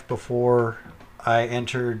wildlife before I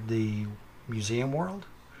entered the museum world.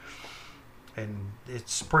 And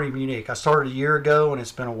it's pretty unique. I started a year ago, and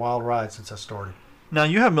it's been a wild ride since I started. Now,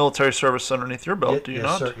 you have military service underneath your belt, do you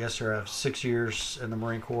not? Sir. Yes, sir. I have 6 years in the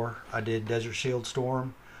Marine Corps. I did Desert Shield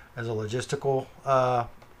Storm as a logistical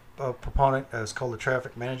proponent. It's called the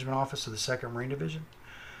Traffic Management Office of the 2nd Marine Division.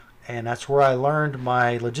 And that's where I learned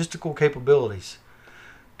my logistical capabilities.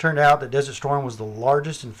 Turned out that Desert Storm was the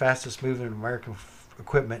largest and fastest moving American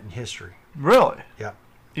equipment in history. Really? Yeah.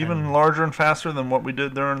 Even larger and faster than what we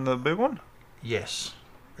did during the big one? Yes,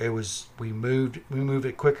 it was. We moved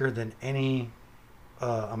it quicker than any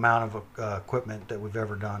amount of equipment that we've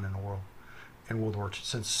ever done in the world in World War II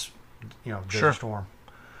since Desert Storm.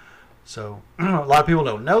 So a lot of people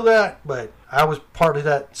don't know that, but I was part of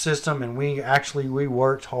that system, and we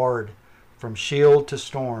worked hard from Shield to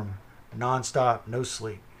Storm, nonstop, no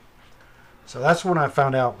sleep. So that's when I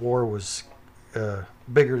found out war was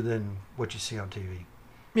bigger than what you see on TV.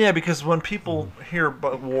 Yeah, because when people hear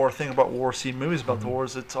about war, think about war, see movies about the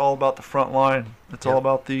wars, it's all about the front line. It's all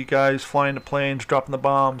about the guys flying the planes, dropping the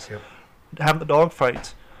bombs, having the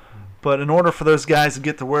dogfights. But in order for those guys to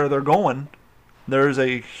get to where they're going, there's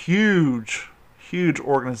a huge, huge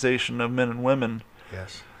organization of men and women.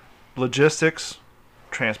 Yes. Logistics,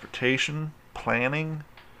 transportation, planning,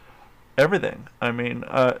 everything. I mean,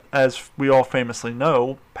 as we all famously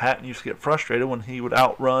know, Patton used to get frustrated when he would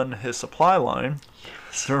outrun his supply line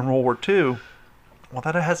during World War II. Well,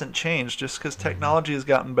 that hasn't changed. Just because technology has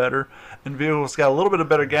gotten better and vehicles got a little bit of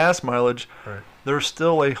better gas mileage, there's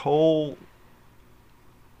still a whole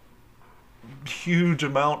huge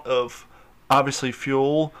amount of, obviously,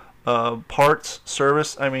 fuel, parts,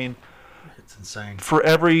 service. I mean, it's insane. For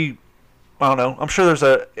every, I don't know, I'm sure there's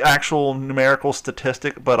an actual numerical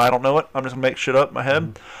statistic, but I don't know it. I'm just going to make shit up in my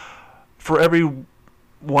head. For every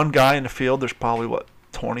one guy in the field, there's probably,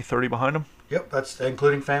 20, 30 behind him? Yep, that's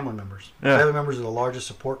including family members. Yeah. Family members are the largest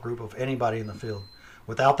support group of anybody in the field.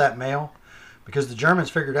 Without that mail, because the Germans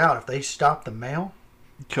figured out if they stop the mail,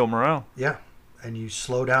 kill morale. Yeah, and you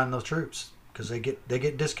slow down those troops because they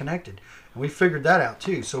get disconnected. And we figured that out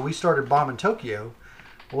too. So we started bombing Tokyo.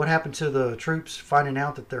 What happened to the troops finding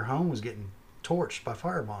out that their home was getting torched by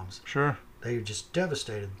firebombs? Sure. They were just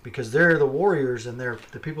devastated because they're the warriors and they're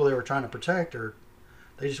the people they were trying to protect.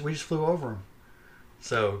 We just flew over them.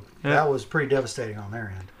 So that was pretty devastating on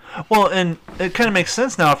their end. Well, and it kind of makes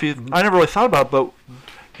sense now. I never really thought about it, but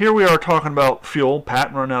here we are talking about fuel,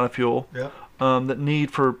 Patton running out of fuel, that need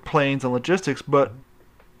for planes and logistics, but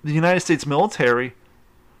the United States military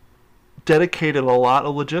dedicated a lot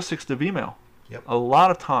of logistics to V-mail. Yep. A lot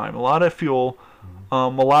of time, a lot of fuel, a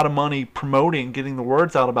lot of money promoting, getting the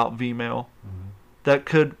words out about V-mail that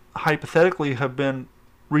could hypothetically have been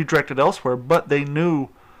redirected elsewhere, but they knew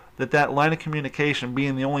that line of communication,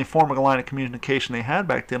 being the only form of line of communication they had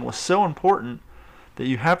back then, was so important that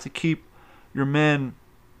you have to keep your men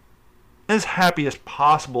as happy as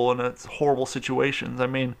possible in horrible situations. I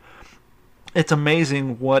mean, it's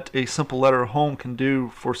amazing what a simple letter home can do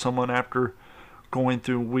for someone after going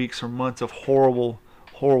through weeks or months of horrible,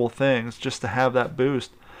 horrible things, just to have that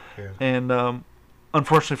boost. Yeah. And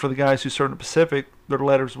unfortunately for the guys who served in the Pacific, their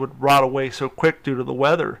letters would rot away so quick due to the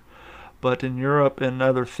weather. But in Europe and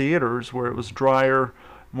other theaters where it was drier,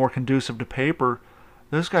 more conducive to paper,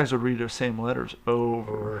 those guys would read those same letters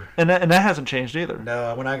over. And that hasn't changed either.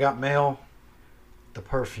 No, when I got mail, the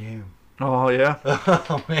perfume. Oh, yeah?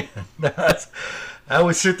 Oh, man. I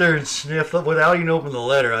would sit there and sniff, without even opening the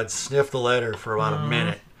letter, I'd sniff the letter for about a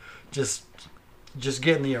minute. Just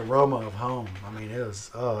getting the aroma of home. I mean, it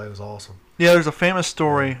was awesome. Yeah, there's a famous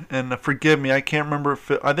story, and forgive me, I can't remember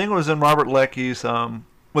if I think it was in Robert Leckie's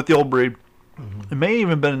With the Old Breed. It may even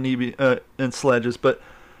have been in Sledges, but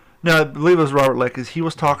no, I believe it was Robert Leckie's. He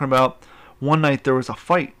was talking about one night there was a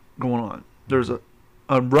fight going on. There was a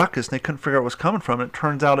ruckus, and they couldn't figure out what was coming from. It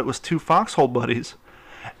turns out it was two foxhole buddies,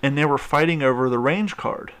 and they were fighting over the range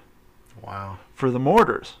card. Wow. For the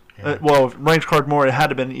mortars. Yeah. Range card mortar, it had to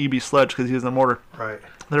have been E.B. Sledge because he was in the mortar. Right.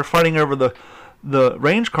 They're fighting over the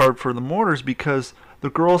range card for the mortars because the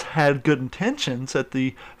girls had good intentions at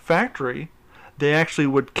the factory. They actually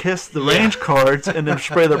would kiss the range cards and then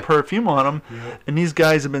spray their perfume on them. Yep. And these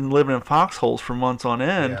guys have been living in foxholes for months on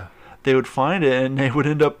end. Yeah. They would find it, and they would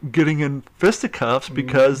end up getting in fisticuffs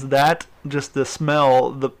because that, just the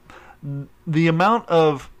smell, the amount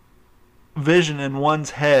of vision in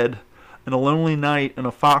one's head in a lonely night in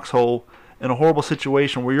a foxhole in a horrible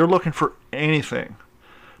situation where you're looking for anything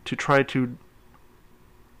to try to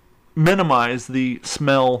minimize the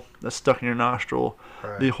smell that's stuck in your nostril,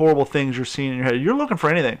 the horrible things you're seeing in your head. You're looking for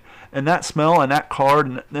anything. And that smell and that card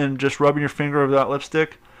and then just rubbing your finger over that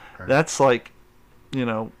lipstick, that's like,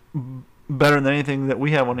 better than anything that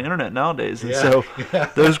we have on the internet nowadays. And so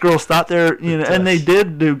those girls thought and they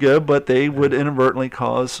did do good, but they would inadvertently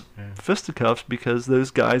cause fisticuffs because those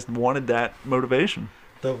guys wanted that motivation.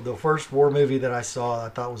 The first war movie that I saw I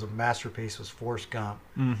thought was a masterpiece was Forrest Gump,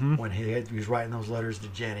 when he was writing those letters to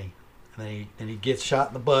Jenny. And then he gets shot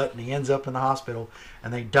in the butt, and he ends up in the hospital,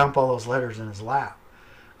 and they dump all those letters in his lap.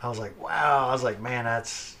 I was like, wow. I was like, man,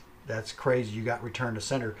 that's crazy. You got returned to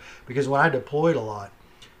sender. Because when I deployed a lot,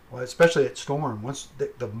 well, especially at Storm, once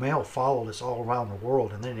the mail followed us all around the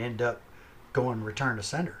world, and then ended up going return to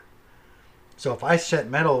sender. So if I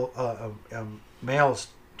sent mails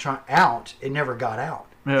out, it never got out.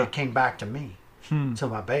 Yeah. It came back to me, to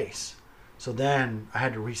my base. So then I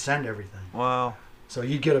had to resend everything. Wow. So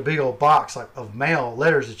you'd get a big old box of mail,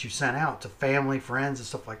 letters that you sent out to family, friends, and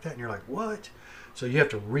stuff like that. And you're like, what? So you have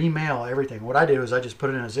to remail everything. What I did was I just put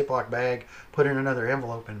it in a Ziploc bag, put it in another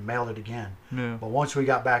envelope, and mailed it again. Yeah. But once we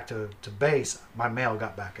got back to base, my mail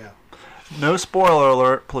got back out. No spoiler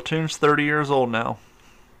alert, Platoon's 30 years old now.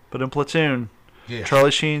 But in Platoon,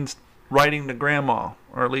 Charlie Sheen's writing to Grandma,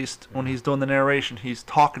 or at least when he's doing the narration, he's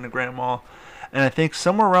talking to Grandma. And I think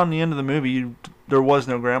somewhere around the end of the movie, there was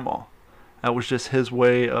no Grandma. That was just his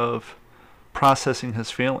way of processing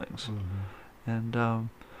his feelings. And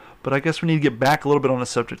but I guess we need to get back a little bit on the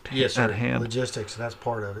subject at hand. Logistics, that's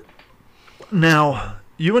part of it. Now,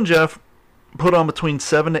 you and Jeff put on between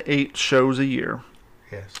 7 to 8 shows a year.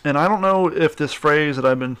 Yes. And I don't know if this phrase that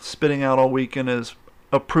I've been spitting out all weekend is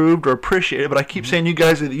approved or appreciated, but I keep saying you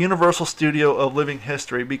guys are the Universal Studio of living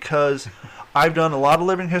history, because I've done a lot of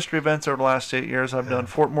living history events over the last 8 years. I've done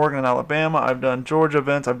Fort Morgan, Alabama. I've done Georgia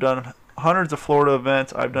events. I've done hundreds of Florida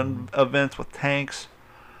events. I've done events with tanks.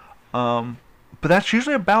 But that's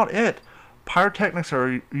usually about it. Pyrotechnics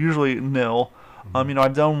are usually nil.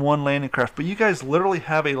 I've done one landing craft, but you guys literally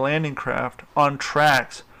have a landing craft on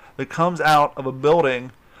tracks that comes out of a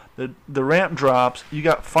building. The ramp drops. You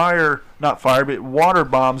got water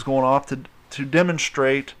bombs going off to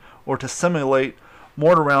demonstrate or to simulate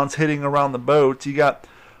mortar rounds hitting around the boats. You got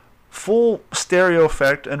full stereo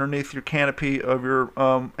effect underneath your canopy of your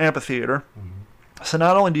amphitheater. So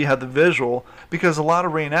not only do you have the visual, because a lot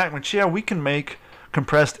of reenactments, we can make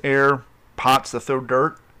compressed air pots to throw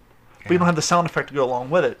dirt, but you don't have the sound effect to go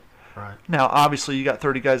along with it. Right. Now, obviously, you got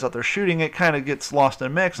 30 guys out there shooting, it kind of gets lost in a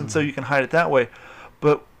mix, and so you can hide it that way.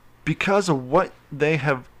 But because of what they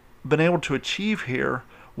have been able to achieve here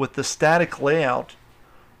with the static layout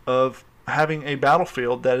of having a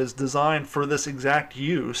battlefield that is designed for this exact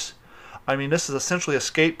use, this is essentially a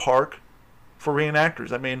skate park for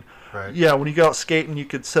reenactors. Right. When you go out skating, you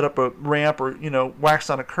could set up a ramp or, wax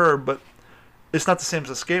on a curb, but it's not the same as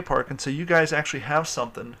a skate park. And so you guys actually have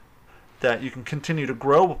something that you can continue to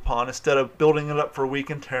grow upon instead of building it up for a week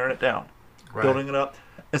and tearing it down. Right. Building it up.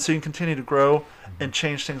 And so you can continue to grow and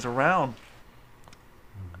change things around.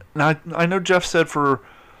 Now, I know Jeff said it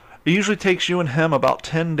usually takes you and him about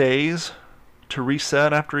 10 days to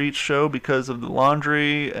reset after each show because of the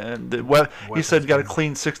laundry and he said you got to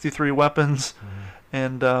clean 63 weapons.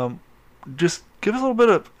 And just give us a little bit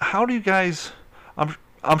of, how do you guys,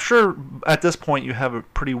 I'm sure at this point you have a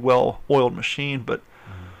pretty well-oiled machine, but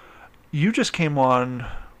you just came on,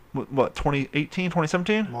 2018,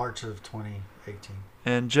 2017? March of 2018.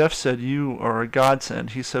 And Jeff said you are a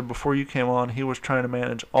godsend. He said before you came on, he was trying to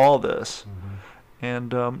manage all this.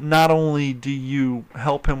 And not only do you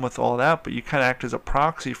help him with all that, but you kind of act as a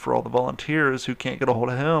proxy for all the volunteers who can't get a hold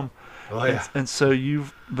of him. Oh, yeah. And so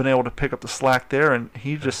you've been able to pick up the slack there, and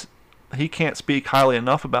he can't speak highly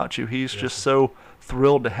enough about you. He's just so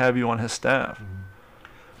thrilled to have you on his staff.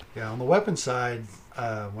 Yeah, on the weapons side,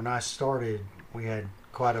 when I started, we had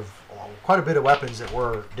quite a bit of weapons that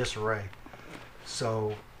were disarray.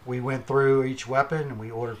 So we went through each weapon and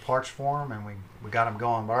we ordered parts for them and we got them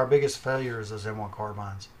going. But our biggest failure is those M1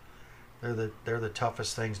 carbines. They're the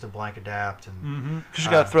toughest things to blank adapt, and because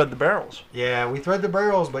you got to thread the barrels. Yeah, we thread the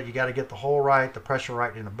barrels, but you got to get the hole right, the pressure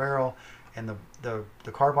right in the barrel, and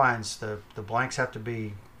the carbines, the blanks have to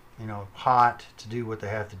be, hot to do what they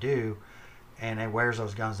have to do, and it wears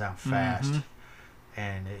those guns down fast.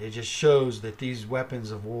 And it just shows that these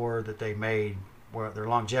weapons of war that they made, their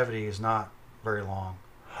longevity is not very long.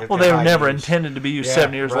 Well, they were never intended to be used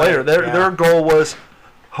 7 years later. Their goal was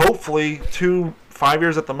hopefully 5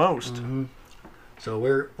 years at the most. So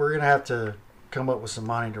we're gonna have to come up with some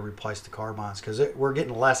money to replace the carbines because we're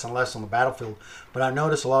getting less and less on the battlefield. But I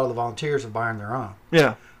noticed a lot of the volunteers are buying their own.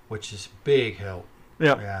 Yeah, which is big help.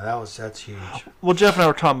 Yeah, that's huge. Well, Jeff and I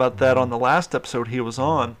were talking about that on the last episode he was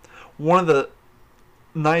on. One of the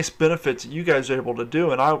nice benefits that you guys are able to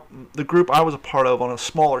do, and the group I was a part of on a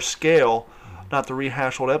smaller scale, not to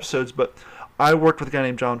rehash old episodes, but I worked with a guy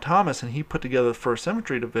named John Thomas, and he put together the 1st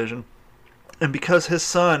Infantry Division. And because his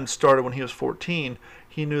son started when he was 14,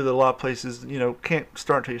 he knew that a lot of places, can't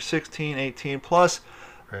start until you're 16, 18, plus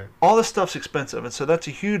all this stuff's expensive. And so that's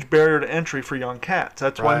a huge barrier to entry for young cats.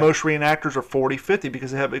 That's why most reenactors are 40, 50,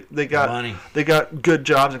 because they got good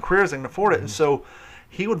jobs and careers, they can afford it. And so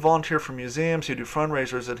he would volunteer for museums, he'd do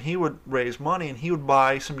fundraisers, and he would raise money, and he would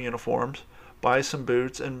buy some uniforms, buy some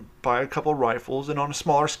boots, and buy a couple of rifles. And on a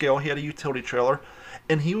smaller scale, he had a utility trailer,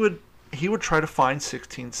 and he would try to find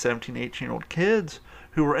 16, 17, 18-year-old kids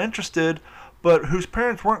who were interested, but whose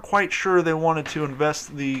parents weren't quite sure they wanted to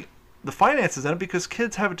invest the finances in it, because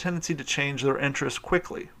kids have a tendency to change their interests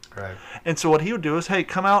quickly. Right. And so what he would do is, hey,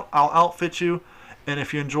 come out, I'll outfit you, and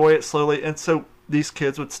if you enjoy it, slowly. And so these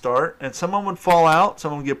kids would start, and someone would fall out,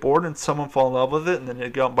 someone would get bored, and someone would fall in love with it, and then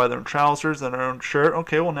they'd go out and buy their own trousers and their own shirt.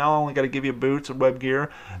 Okay, well, now I only got to give you boots and web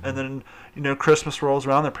gear. And then, Christmas rolls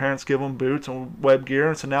around, their parents give them boots and web gear,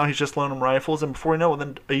 and so now he's just loaning them rifles, and before you know it,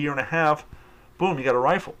 within a year and a half, boom, you got a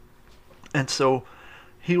rifle. And so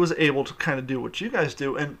he was able to kind of do what you guys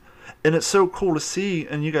do, and it's so cool to see,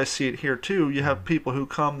 and you guys see it here too. You have people who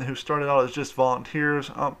come who started out as just volunteers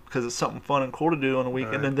because it's something fun and cool to do on a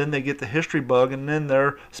weekend, Right. and then they get the history bug, and then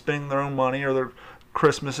they're spending their own money or their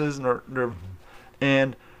Christmases,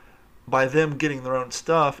 and by them getting their own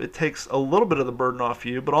stuff, it takes a little bit of the burden off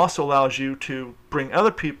you, but also allows you to bring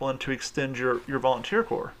other people in to extend your volunteer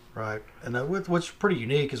corps. Right. And what's pretty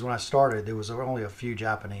unique is when I started, there was only a few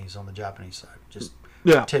Japanese on the Japanese side. Just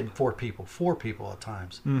Yeah. 4 people at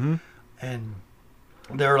times. Mm-hmm. And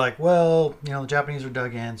they were like, well, the Japanese are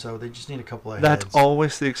dug in, so they just need a couple of That's heads.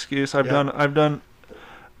 always the excuse. I've done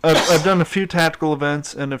a few tactical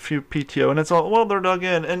events and a few PTO, and it's all, well, they're dug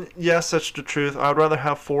in. And yes, that's the truth. I'd rather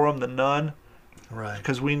have 4 of them than none, Right.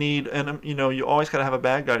 because we need, and you always got to have a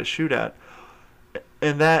bad guy to shoot at.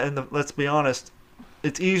 And let's be honest,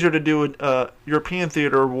 it's easier to do a European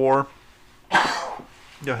theater war.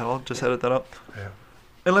 Go ahead, I'll just edit that up. Yeah.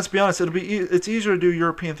 And let's be honest, it's easier to do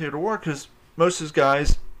European theater war because most of these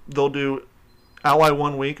guys, they'll do Ally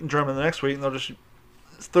one week and German the next week, and they'll just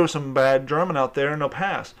throw some bad German out there and they'll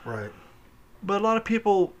pass. Right. But a lot of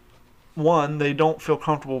people, one, they don't feel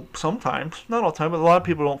comfortable sometimes, not all the time, but a lot of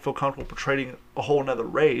people don't feel comfortable portraying a whole another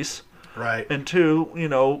race. Right. And two,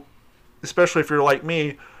 especially if you're like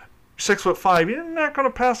me, 6'5", you're not going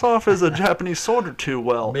to pass off as a Japanese soldier too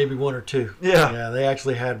well. Maybe 1 or 2. Yeah. Yeah, they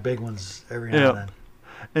actually had big ones every now and then.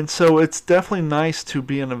 And so it's definitely nice to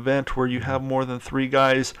be an event where you have more than 3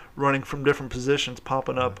 guys running from different positions,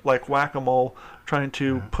 popping up like whack-a-mole, trying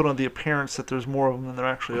to put on the appearance that there's more of them than there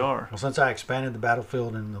actually are. Well, since I expanded the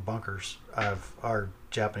battlefield and the bunkers, our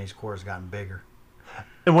Japanese corps has gotten bigger.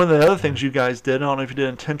 And one of the other things you guys did, I don't know if you did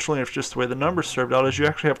intentionally or if it's just the way the numbers served out, is you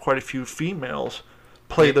actually have quite a few females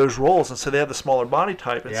play those roles, and so they have the smaller body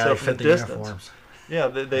type and Yeah, stuff they from fit the the distance. uniforms.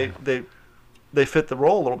 Yeah, they fit the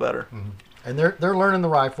role a little better. Mm-hmm. And they're learning the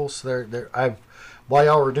rifles. While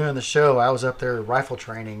y'all were doing the show, I was up there rifle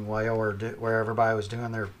training while y'all were where everybody was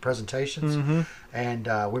doing their presentations, and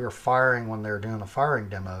we were firing when they were doing the firing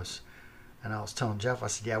demos. And I was telling Jeff, I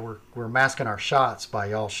said, "Yeah, we're masking our shots by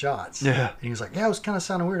y'all's shots." Yeah. And he was like, "Yeah, it was kind of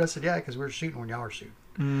sounding weird." I said, "Yeah, because we were shooting when y'all were shooting."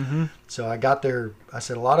 Mm-hmm. So I got there. I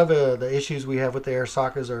said a lot of the issues we have with the air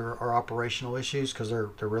sockets are operational issues because they're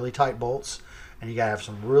really tight bolts, and you gotta have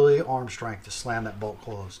some really arm strength to slam that bolt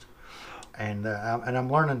closed. And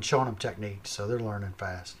I'm learning, showing them techniques, so they're learning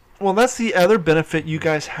fast. Well, that's the other benefit you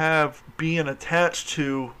guys have being attached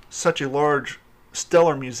to such a large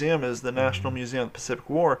stellar museum as the National Museum of the Pacific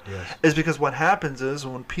War. Yes. Is because what happens is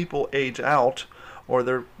when people age out or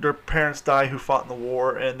their parents die who fought in the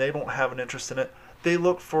war and they don't have an interest in it, they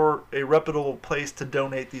look for a reputable place to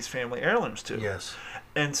donate these family heirlooms to. Yes.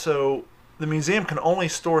 And so the museum can only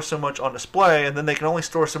store so much on display, and then they can only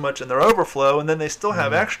store so much in their overflow, and then they still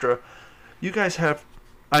have extra. You guys have,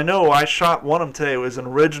 I know I shot one of them today. It was an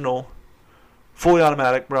original fully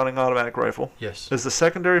automatic Browning automatic rifle. Yes. Is the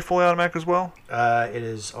secondary fully automatic as well? It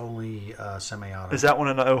is only semi-auto. Is that one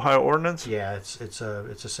in the Ohio Ordnance? Yeah, it's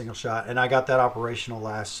a single shot, and I got that operational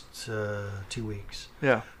last 2 weeks.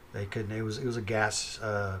 Yeah. They couldn't. It was a gas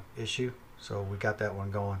issue, so we got that one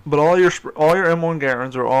going. But all your M1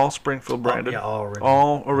 Garens are all Springfield branded. Yeah, all original.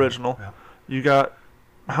 All original. Yeah. You got,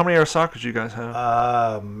 how many air sockets you guys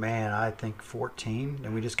have? Man, I think 14,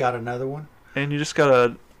 and we just got another one. And you just got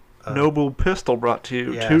a Noble pistol brought to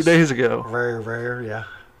you Yes. 2 days ago. Very rare, yeah.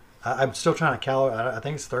 I'm still trying to calibrate. I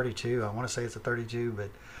think it's 32. I want to say it's a 32, but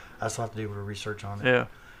I still have to do a little research on it. Yeah.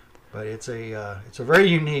 But it's a very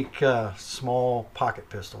unique small pocket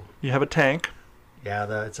pistol. You have a tank.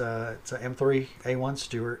 Yeah, it's a M3 A1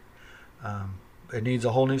 Stewart. It needs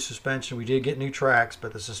a whole new suspension. We did get new tracks,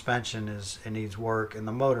 but the suspension needs work, and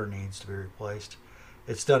the motor needs to be replaced.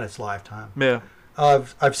 It's done its lifetime. Yeah.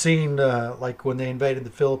 I've seen like when they invaded the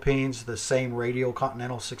Philippines, the same radial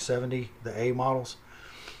Continental 670, the A models.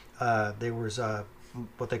 There was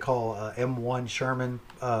what they call M1 Sherman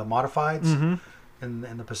modifieds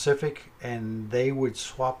in the Pacific, and they would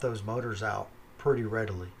swap those motors out pretty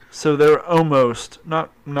readily. So they're almost,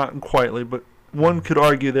 not quietly, but one could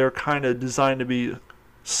argue they're kind of designed to be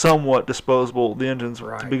somewhat disposable, the engines,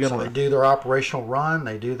 to begin so with. they do their operational run,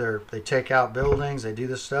 they take out buildings, they do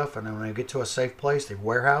this stuff, and then when they get to a safe place, they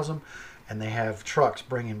warehouse them, and they have trucks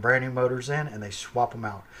bringing brand new motors in, and they swap them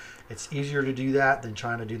out. It's easier to do that than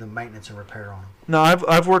trying to do the maintenance and repair on them. No,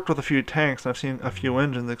 I've worked with a few tanks, and I've seen a few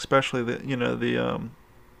engines, especially the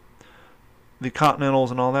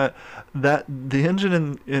Continentals and all that. That the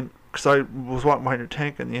engine because I was walking behind your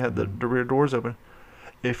tank and you had the rear doors open.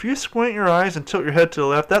 If you squint your eyes and tilt your head to the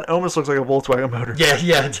left, that almost looks like a Volkswagen motor. Yeah,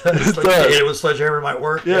 it does. It does. It was sledgehammer might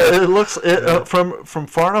work. Yeah, it looks from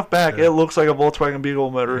far enough back, it looks like a Volkswagen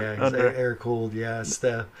Beetle motor. Yeah, air cooled. Yeah,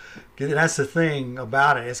 that's the thing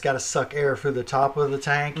about it. It's got to suck air through the top of the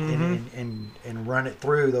tank and run it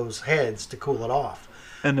through those heads to cool it off.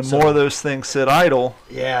 And the more those things sit idle,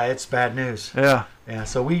 yeah, it's bad news. Yeah.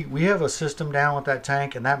 So we have a system down with that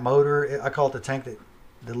tank, and that motor, I call it the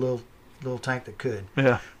little tank that could.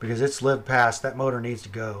 Yeah. Because it's lived past. That motor needs to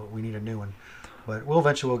go. We need a new one. But we'll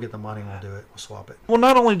get the money and we'll do it. We'll swap it. Well,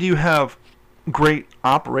 not only do you have great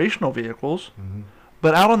operational vehicles,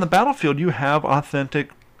 but out on the battlefield you have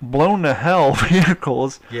authentic blown to hell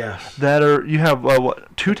vehicles. Yeah. You have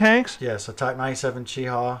what, 2 tanks? Yes, a Type 97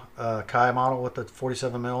 Chiha Kai model with the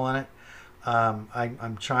 47 mil in it.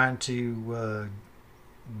 I'm trying to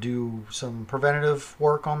do some preventative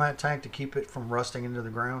work on that tank to keep it from rusting into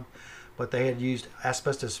the ground. But they had used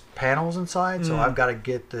asbestos panels inside, so I've got to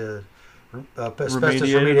get the asbestos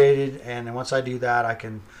remediated, and then once I do that, I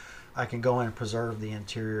can go in and preserve the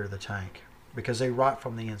interior of the tank because they rot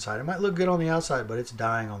from the inside. It might look good on the outside, but it's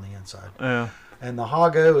dying on the inside. Yeah. And the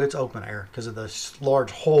Hago, it's open air because of the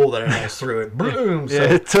large hole that it has through it. Boom! Yeah,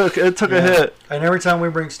 it took a hit. And every time we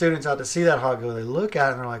bring students out to see that Hago, they look at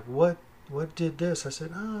it and they're like, "What did this?" I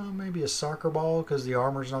said, "Oh, maybe a soccer ball because the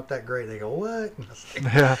armor's not that great." They go, "What?"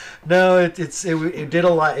 Yeah. No, it did a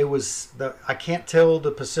lot. It was I can't tell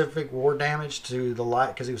the Pacific War damage to the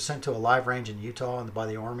light because it was sent to a live range in Utah by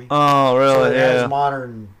the Army. Oh, really? So it has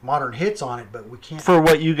modern hits on it, but we can't. For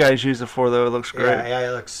what you guys use it for, though, it looks great. Yeah,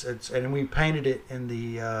 it looks. And we painted it in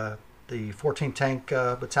the 14th Tank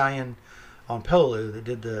Battalion on Peleliu that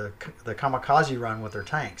did the kamikaze run with their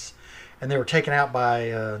tanks, and they were taken out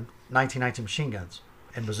by 1919 machine guns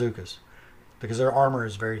and bazookas because their armor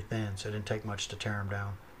is very thin, so it didn't take much to tear them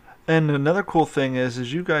down. And another cool thing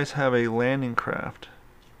is you guys have a landing craft.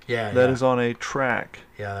 That is on a track.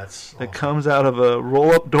 Yeah, that's awesome. It comes out of a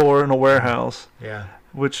roll-up door in a warehouse. Yeah.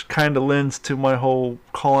 Which kind of lends to my whole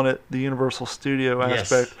calling it the Universal Studio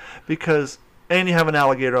aspect because you have an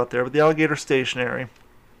alligator out there, but the alligator's stationary.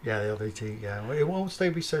 Yeah, the LVT. Yeah, it won't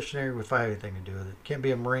be stationary if I have anything to do with it. Can't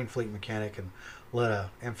be a Marine Fleet mechanic and let a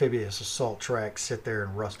amphibious assault track sit there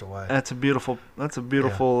and rust away. That's a beautiful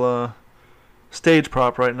stage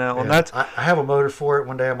prop right now. Yeah. And I have a motor for it.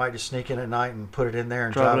 One day I might just sneak in at night and put it in there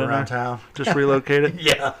and drive it around town. Just relocate it.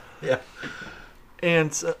 Yeah.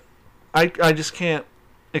 And I just can't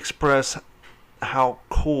express how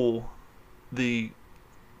cool the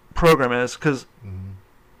program is because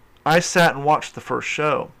I sat and watched the first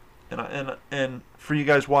show, and for you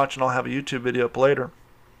guys watching, I'll have a YouTube video up later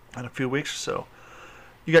in a few weeks or so.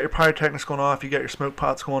 You got your pyrotechnics going off, you got your smoke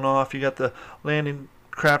pots going off, you got the landing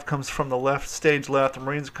craft comes from the stage left, the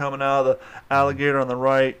Marines are coming out, the alligator on the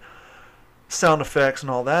right, sound effects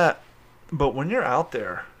and all that. But when you're out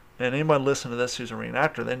there, and anybody listening to this who's a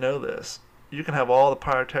reenactor, they know this. You can have all the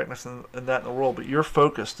pyrotechnics and that in the world, but you're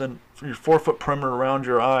focused and your 4-foot perimeter around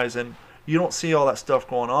your eyes, and you don't see all that stuff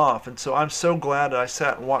going off. And so I'm so glad that I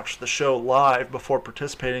sat and watched the show live before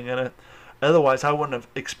participating in it. Otherwise, I wouldn't have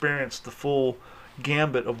experienced the full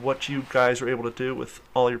gambit of what you guys were able to do with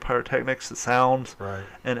all your pyrotechnics, the sounds,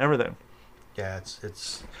 and everything. Yeah,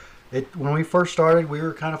 it's when we first started, we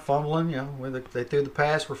were kind of fumbling. They threw the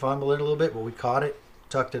pass, we're fumbling a little bit, but we caught it,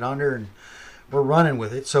 tucked it under, and we're running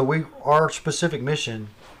with it. So our specific mission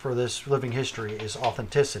for this living history is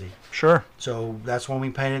authenticity. Sure. So that's when we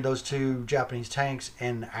painted those 2 Japanese tanks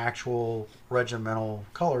in actual regimental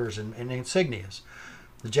colors and insignias.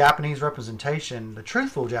 The Japanese representation, the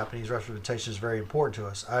truthful Japanese representation, is very important to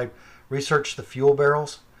us. I researched the fuel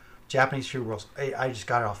barrels, Japanese fuel barrels. I just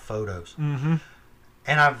got it off photos. Mm-hmm.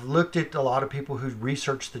 And I've looked at a lot of people who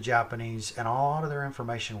researched the Japanese, and a lot of their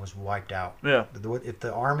information was wiped out. Yeah. If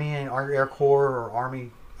the Army and our Air Corps or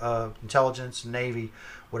Army Intelligence, Navy,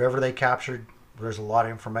 whatever they captured, there's a lot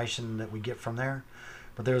of information that we get from there.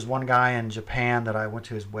 But there was one guy in Japan that I went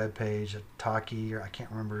to his webpage, Taki, or I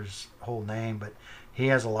can't remember his whole name, but he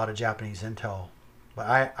has a lot of Japanese intel.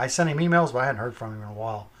 But I sent him emails, but I hadn't heard from him in a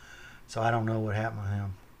while. So I don't know what happened with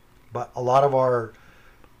him. But a lot of our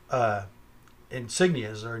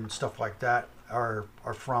insignias and stuff like that are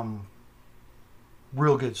from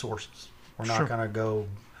real good sources. We're not going to go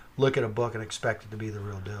look at a book and expect it to be the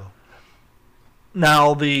real deal.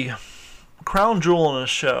 Now, the crown jewel in this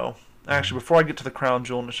show Actually, before I get to the crown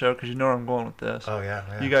jewel in the show, because you know where I'm going with this. Oh,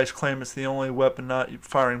 yeah. You guys claim it's the only weapon not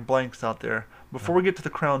firing blanks out there. Before we get to the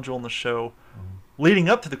crown jewel in the show, leading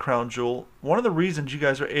up to the crown jewel, one of the reasons you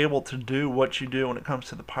guys are able to do what you do when it comes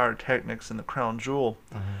to the pyrotechnics and the crown jewel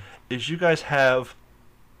is you guys have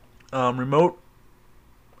remote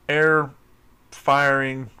air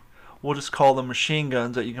firing, we'll just call them machine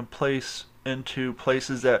guns, that you can place into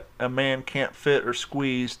places that a man can't fit or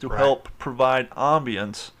squeeze to help provide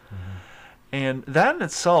ambience. And that in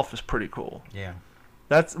itself is pretty cool. Yeah.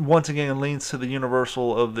 That's, once again, leans to the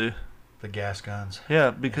universal of the gas guns.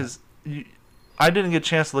 Yeah, because I didn't get a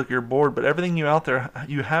chance to look at your board, but everything you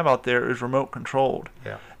have out there is remote controlled.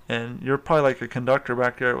 Yeah. And you're probably like a conductor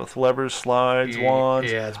back there with levers, slides,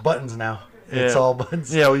 wands. Yeah, it's buttons now. Yeah. It's all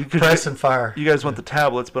buttons. Yeah, well, you could press and fire. You guys went the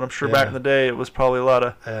tablets, but I'm sure back in the day it was probably a lot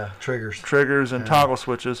of triggers and toggle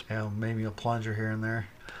switches. Yeah, maybe a plunger here and there.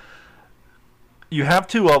 You have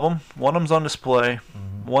two of them. One of them's on display.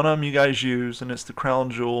 One of them you guys use, and it's the crown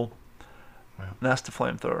jewel. Yeah. And that's the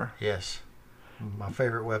flamethrower. Yes, my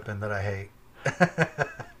favorite weapon that I hate.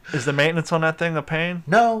 Is the maintenance on that thing a pain?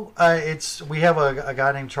 No, we have a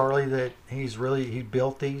guy named Charlie that he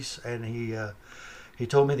built these, and he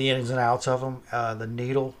told me the ins and outs of them. The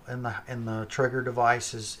needle and the trigger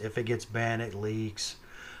devices, if it gets bent, it leaks.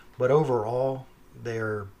 But overall,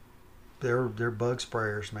 they're bug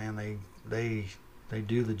sprayers, man. They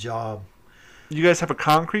do the job. You guys have a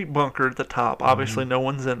concrete bunker at the top. Obviously, no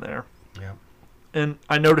one's in there. Yeah. And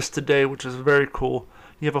I noticed today, which is very cool,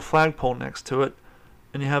 you have a flagpole next to it,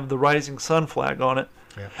 and you have the rising sun flag on it.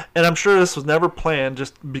 Yeah. And I'm sure this was never planned,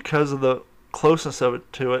 just because of the closeness of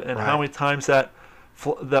it to it, and how many times that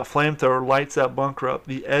flamethrower lights that bunker up.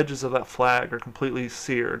 The edges of that flag are completely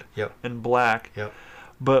seared and black. Yep.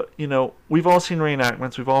 But we've all seen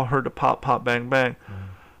reenactments. We've all heard the pop, pop, bang, bang.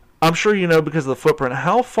 I'm sure you know because of the footprint.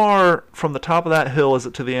 How far from the top of that hill is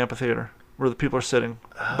it to the amphitheater where the people are sitting?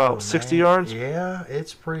 About 60 yards? Yeah,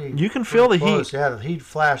 it's pretty. You can feel the close. heat. Yeah, the heat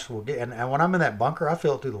flash will get. And when I'm in that bunker, I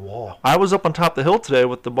feel it through the wall. I was up on top of the hill today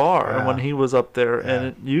with the bar, and when he was up there,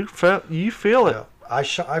 and you feel it. Yeah.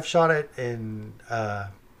 I've shot it in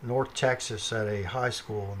North Texas at a high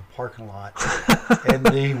school in the parking lot, and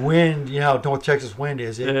the wind, how North Texas wind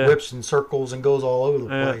is, it whips in circles and goes all over the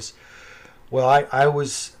place. Well, I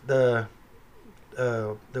was there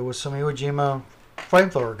was some Iwo Jima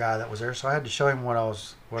flamethrower guy that was there, so I had to show him what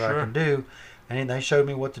I can do, and they showed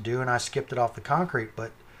me what to do, and I skipped it off the concrete,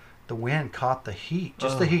 but the wind caught the heat,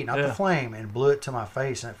 just the heat, not the flame, and blew it to my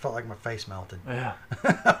face, and it felt like my face melted. Yeah.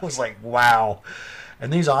 I was like, wow.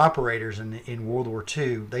 And these operators in World War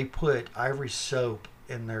II, they put ivory soap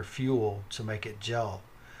in their fuel to make it gel,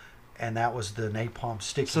 and that was the napalm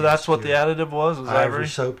sticky. So that's what the additive was ivory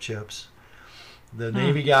soap chips. The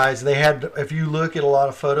Navy guys, they had. If you look at a lot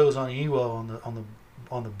of photos on Iwo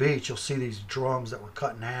on the beach, you'll see these drums that were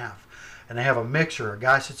cut in half, and they have a mixer. A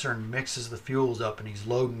guy sits there and mixes the fuels up, and he's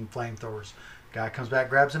loading flamethrowers. Guy comes back,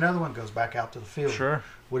 grabs another one, goes back out to the field. Sure.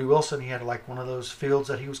 Woody Wilson, he had like one of those fields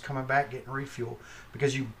that he was coming back getting refuel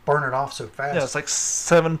because you burn it off so fast. Yeah, it's like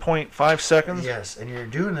 7.5 seconds. Yes, and you're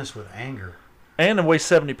doing this with anger. And it weighs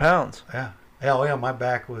 70 pounds. Yeah. Hell yeah, my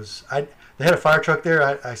back was. They had a fire truck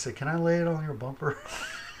there. I said, "Can I lay it on your bumper?"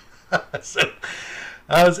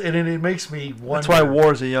 And it makes me wonder. That's why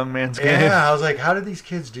war is a young man's game. Yeah, I was like, how did these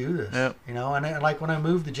kids do this? Yep. And like when I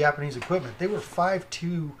moved the Japanese equipment, they were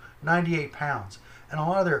 5'2", 98 pounds, and a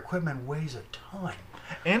lot of their equipment weighs a ton.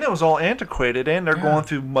 And it was all antiquated, and they're going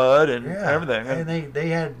through mud and everything. And they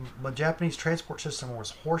had the Japanese transport system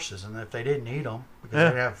was horses, and if they didn't eat them because they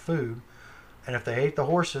didn't have food. And if they ate the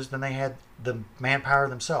horses, then they had the manpower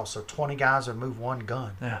themselves. So 20 guys would move one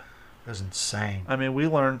gun. Yeah. It was insane. I mean, we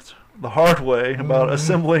learned the hard way about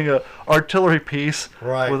assembling a artillery piece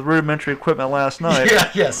with rudimentary equipment last night.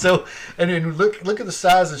 Yeah. So, and then look at the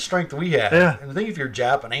size and strength we had. Yeah. And think if you're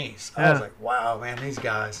Japanese. I was like, wow, man, these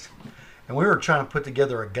guys. And we were trying to put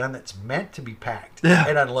together a gun that's meant to be packed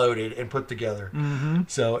and unloaded and put together. Mm-hmm.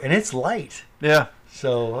 So, and it's light. Yeah.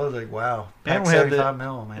 So I was like, wow. And we had 75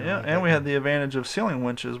 mil, man. Yeah, and we had the advantage of ceiling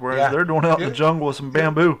winches, whereas they're doing it out in the jungle with some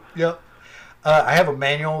bamboo. Yep. I have a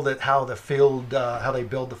manual that how they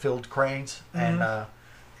build the field cranes, and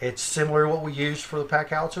it's similar to what we used for the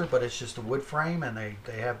pack howitzer, but it's just a wood frame, and they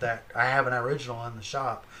have that. I have an original in the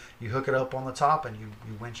shop. You hook it up on the top, and you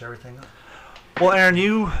winch everything up. Well, Aaron,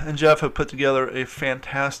 you and Jeff have put together a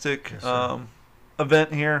fantastic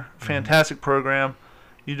event here, fantastic program.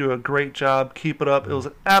 You do a great job. Keep it up. It was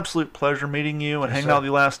an absolute pleasure meeting you and hanging out with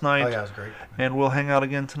you last night. Oh, yeah, it was great. And we'll hang out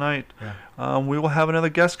again tonight. Yeah. We will have another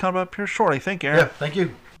guest come up here shortly. Thank you, Aaron. Yeah, thank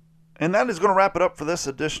you. And that is going to wrap it up for this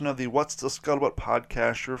edition of the What's the Scuttlebutt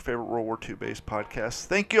podcast, your favorite World War II based podcast.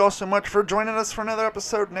 Thank you all so much for joining us for another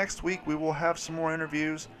episode. Next week we will have some more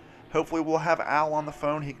interviews. Hopefully we'll have Al on the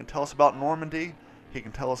phone. He can tell us about Normandy. He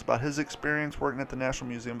can tell us about his experience working at the National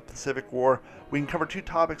Museum of the Pacific War. We can cover 2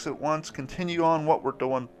 topics at once, continue on what we're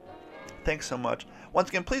doing. Thanks so much. Once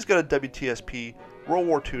again, please go to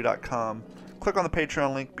WTSPWorldWar2.com. Click on the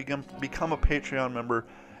Patreon link, become a Patreon member,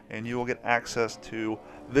 and you will get access to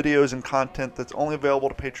videos and content that's only available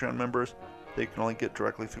to Patreon members. They can only get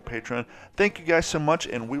directly through Patreon. Thank you guys so much,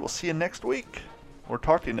 and we will see you next week. Or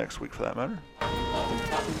talk to you next week, for that matter.